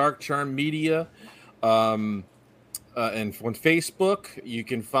Dark Charm Media and on Facebook. You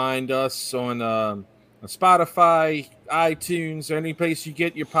can find us on Spotify, iTunes, or any place you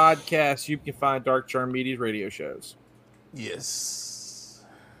get your podcasts. You can find Dark Charm Media's radio shows. Yes.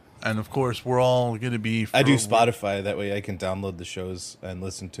 And of course, we're all going to be... I do Spotify. That way I can download the shows and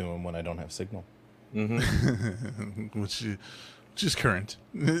listen to them when I don't have signal. Mm-hmm. which is current.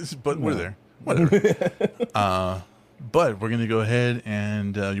 But we're there. Whatever. But we're going to go ahead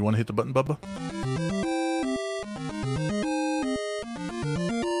and... you want to hit the button, Bubba?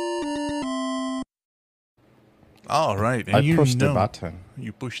 All right. And I pushed the button.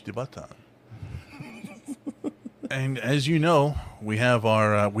 You pushed the button. And as you know, we have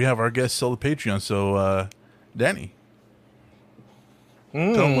our guests on the Patreon. So, Danny,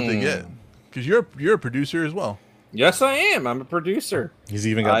 tell them what they get, because you're a producer as well. Yes, I am. I'm a producer. He's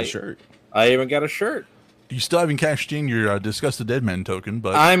even got a shirt. I even got a shirt. You still haven't cashed in your Discuss the Dead Man token,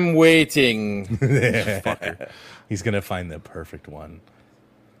 but I'm waiting. Fucker. He's gonna find the perfect one.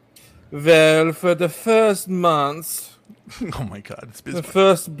 Well, for the first month. Oh my God, it's Bismarck. The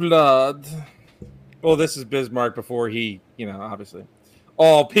first blood. Well, this is Bismarck before he, obviously.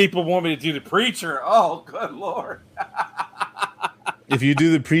 Oh, people want me to do the preacher. Oh, good Lord. If you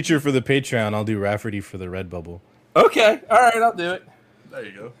do the preacher for the Patreon, I'll do Rafferty for the Redbubble. Okay, all right, I'll do it. There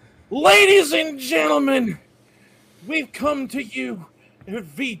you go. Ladies and gentlemen, we've come to you at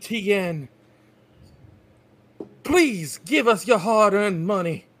VTN. Please give us your hard-earned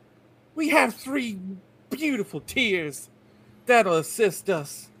money. We have 3 beautiful tiers that'll assist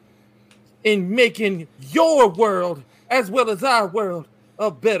us in making your world, as well as our world,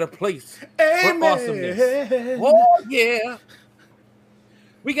 a better place for awesomeness. Oh, yeah.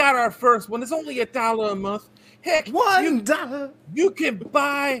 We got our first one. It's only $1 a month. Heck, $1. You can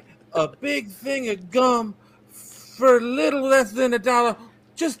buy a big thing of gum for a little less than $1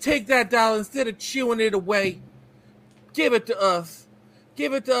 just take that dollar instead of chewing it away. Give it to us.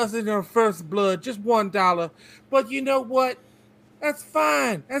 Give it to us in our first blood, just $1. But you know what? That's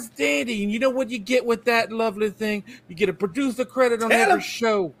fine. That's dandy. And you know what you get with that lovely thing? You get a producer credit on every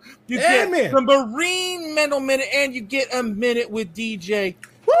show. You get the Marine Mental Minute, and you get a minute with DJ.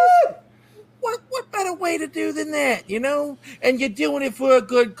 Woo! What better way to do than that, you know? And you're doing it for a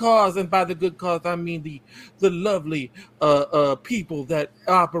good cause. And by the good cause, I mean the lovely people that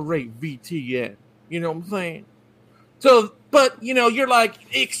operate VTN. You know what I'm saying? So, but, you know, you're like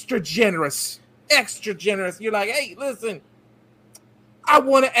extra generous. You're like, hey, listen, I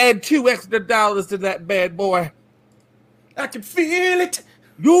want to add $2 extra to that bad boy. I can feel it.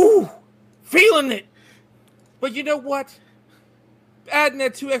 You feeling it. But you know what? Adding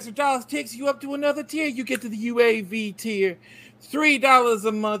that $2 extra takes you up to another tier. You get to the UAV tier. $3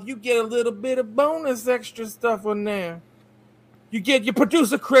 a month. You get a little bit of bonus extra stuff on there. You get your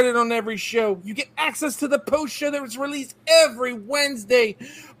producer credit on every show. You get access to the post show that was released every Wednesday.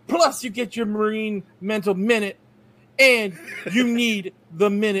 Plus, you get your Marine Mental Minute. And you need the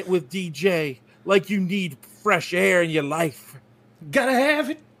minute with DJ. Like you need fresh air in your life. Gotta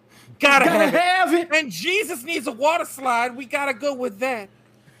have it. Gotta have it. And Jesus needs a water slide. We gotta go with that.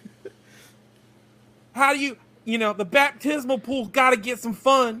 How do you know, the baptismal pool's gotta get some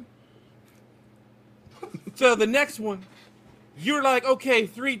fun. So the next one, you're like, okay,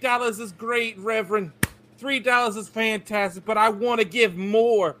 $3 is great, Reverend. $3 is fantastic, but I want to give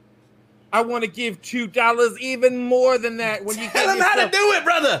more. I want to give $2 even more than that. When you tell them how to do it,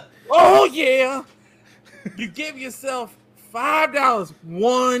 brother. Oh, yeah. You give yourself $5.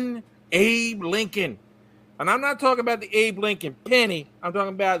 One Abe Lincoln. And I'm not talking about the Abe Lincoln penny. I'm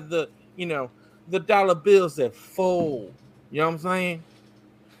talking about the dollar bills that fold. You know what I'm saying?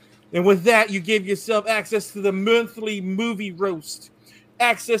 And with that, you give yourself access to the monthly movie roast,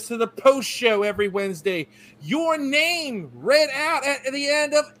 access to the post show every Wednesday, your name read out at the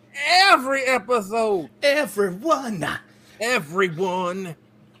end of every episode. Everyone.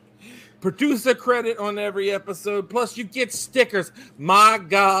 Producer credit on every episode. Plus, you get stickers. My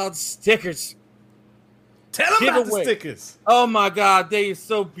God, stickers. Tell them about the stickers. Oh, my God. They are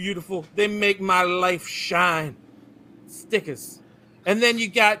so beautiful. They make my life shine. Stickers. And then you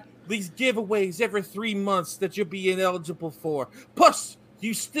got these giveaways every 3 months that you'll be ineligible for. Plus,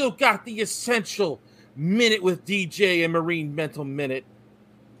 you still got the essential Minute with DJ and Marine Mental Minute.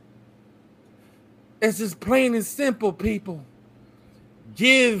 It's just plain and simple, people.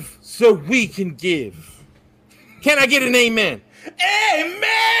 Give so we can give. Can I get an amen?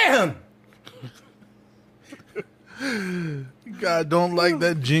 Amen! God don't like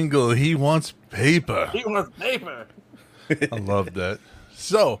that jingle. He wants paper. He wants paper. I love that.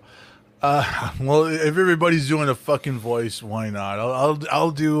 So, well, if everybody's doing a fucking voice, why not?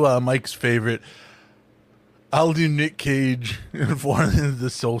 I'll do Mike's favorite. I'll do Nick Cage for the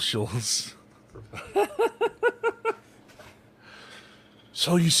socials.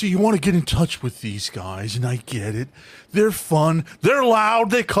 So you see, you want to get in touch with these guys, and I get it. They're fun. They're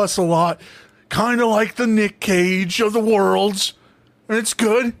loud. They cuss a lot. Kind of like the Nick Cage of the worlds. And it's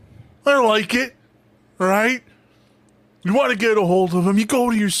good. I like it. Right? You want to get a hold of them, you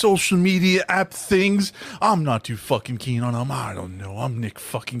go to your social media app things. I'm not too fucking keen on them. I don't know. I'm Nick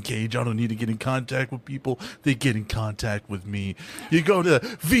fucking Cage. I don't need to get in contact with people. They get in contact with me. You go to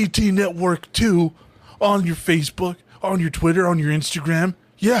VT Network 2 on your Facebook, on your Twitter, on your Instagram.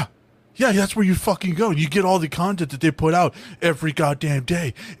 Yeah, that's where you fucking go. You get all the content that they put out every goddamn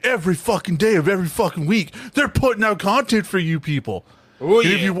day. Every fucking day of every fucking week. They're putting out content for you people. Oh, yeah.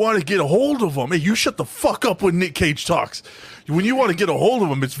 And if you want to get a hold of them, hey, you shut the fuck up when Nick Cage talks. When you want to get a hold of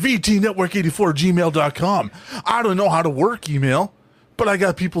them, it's vtnetwork84@gmail.com. I don't know how to work email, but I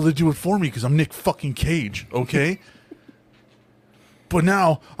got people that do it for me because I'm Nick fucking Cage, okay? But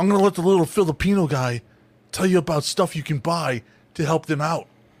now, I'm going to let the little Filipino guy tell you about stuff you can buy to help them out.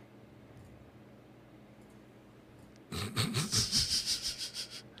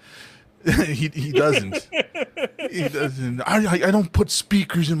 He doesn't. He doesn't. I don't put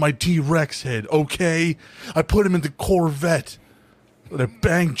speakers in my T-Rex head, okay? I put them in the Corvette that I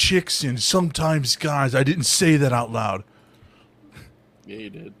bang chicks in, sometimes guys. I didn't say that out loud. Yeah, you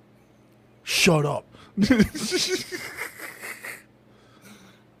did. Shut up.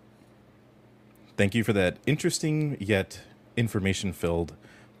 Thank you for that interesting yet information-filled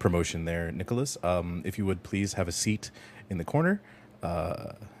promotion there, Nicholas. If you would please have a seat in the corner.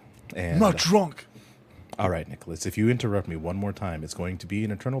 I'm not drunk. All right, Nicholas, if you interrupt me one more time, it's going to be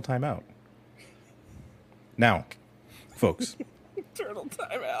an eternal timeout. Now, folks. Eternal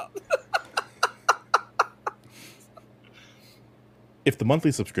timeout. If the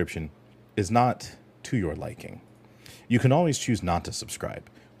monthly subscription is not to your liking, you can always choose not to subscribe.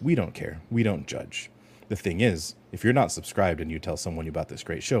 We don't care. We don't judge. The thing is, if you're not subscribed and you tell someone about this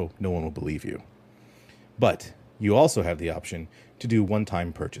great show, no one will believe you. But you also have the option to do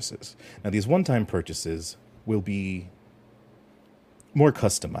one-time purchases. Now, these one-time purchases will be more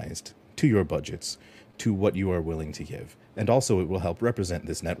customized to your budgets, to what you are willing to give. And also it will help represent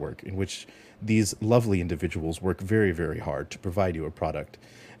this network in which these lovely individuals work very, very hard to provide you a product.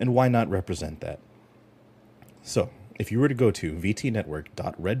 And why not represent that? So, if you were to go to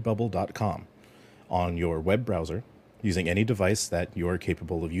vtnetwork.redbubble.com on your web browser, using any device that you're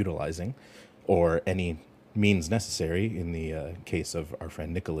capable of utilizing, or any means necessary in the case of our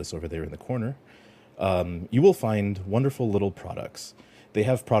friend Nicholas over there in the corner, you will find wonderful little products. They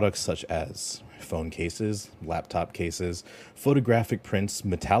have products such as phone cases, laptop cases, photographic prints,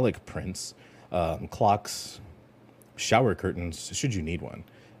 metallic prints, clocks, shower curtains, should you need one.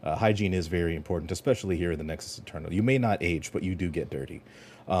 Hygiene is very important, especially here in the Nexus Eternal. You may not age, but you do get dirty.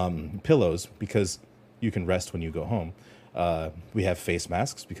 Pillows, because you can rest when you go home. We have face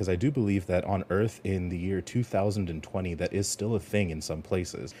masks, because I do believe that on Earth in the year 2020, that is still a thing in some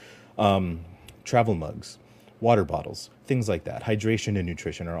places. Travel mugs, water bottles, things like that. Hydration and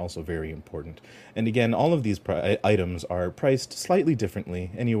nutrition are also very important. And again, all of these items are priced slightly differently,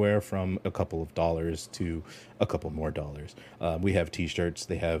 anywhere from a couple of dollars to a couple more dollars. We have t-shirts,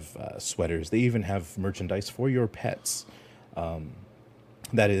 they have sweaters, they even have merchandise for your pets.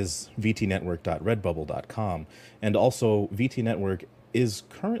 That is vtnetwork.redbubble.com. And also, VT Network is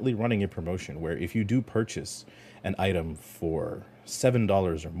currently running a promotion where if you do purchase an item for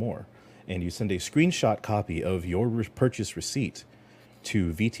 $7 or more, and you send a screenshot copy of your purchase receipt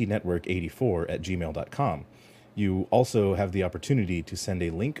to vtnetwork84@gmail.com, you also have the opportunity to send a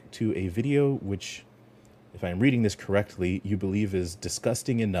link to a video which, if I'm reading this correctly, you believe is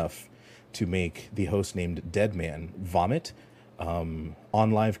disgusting enough to make the host named Deadman vomit on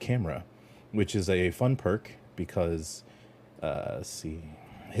live camera, which is a fun perk because, let's see,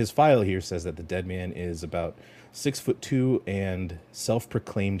 his file here says that the Deadman is about 6'2" and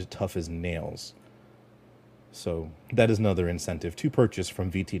self-proclaimed tough as nails. So that is another incentive to purchase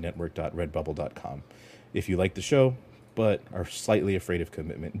from vtnetwork.redbubble.com. If you like the show, but are slightly afraid of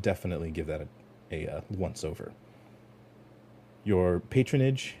commitment, definitely give that a once-over. Your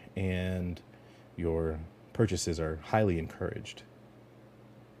patronage and your purchases are highly encouraged.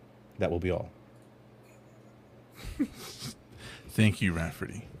 That will be all. Thank you,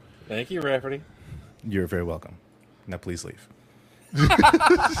 Rafferty. Thank you, Rafferty. You're very welcome. Now please leave.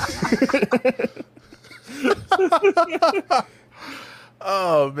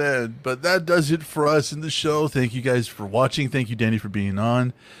 Oh, man. But that does it for us in the show. Thank you guys for watching. Thank you, Danny, for being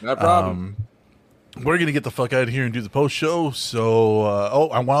on. No problem. We're going to get the fuck out of here and do the post show. So,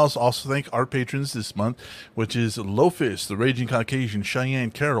 I want to also thank our patrons this month, which is Lofist, The Raging Caucasian,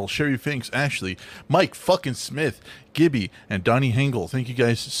 Cheyenne Carroll, Sherry Finks, Ashley, Mike fucking Smith, Gibby, and Donnie Hengel. Thank you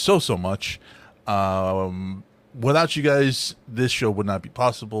guys so much. Without you guys, this show would not be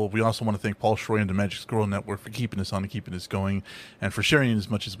possible. We also want to thank Paul Schroy and the Magic Squirrel Network for keeping us on and keeping us going, and for sharing as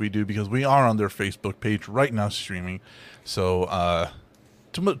much as we do, because we are on their Facebook page right now streaming. So,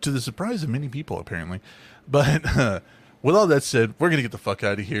 to the surprise of many people, apparently. But with all that said, we're going to get the fuck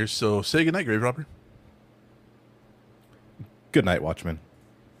out of here. So say goodnight, Grave Robber. Good night, Watchmen.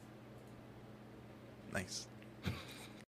 Nice.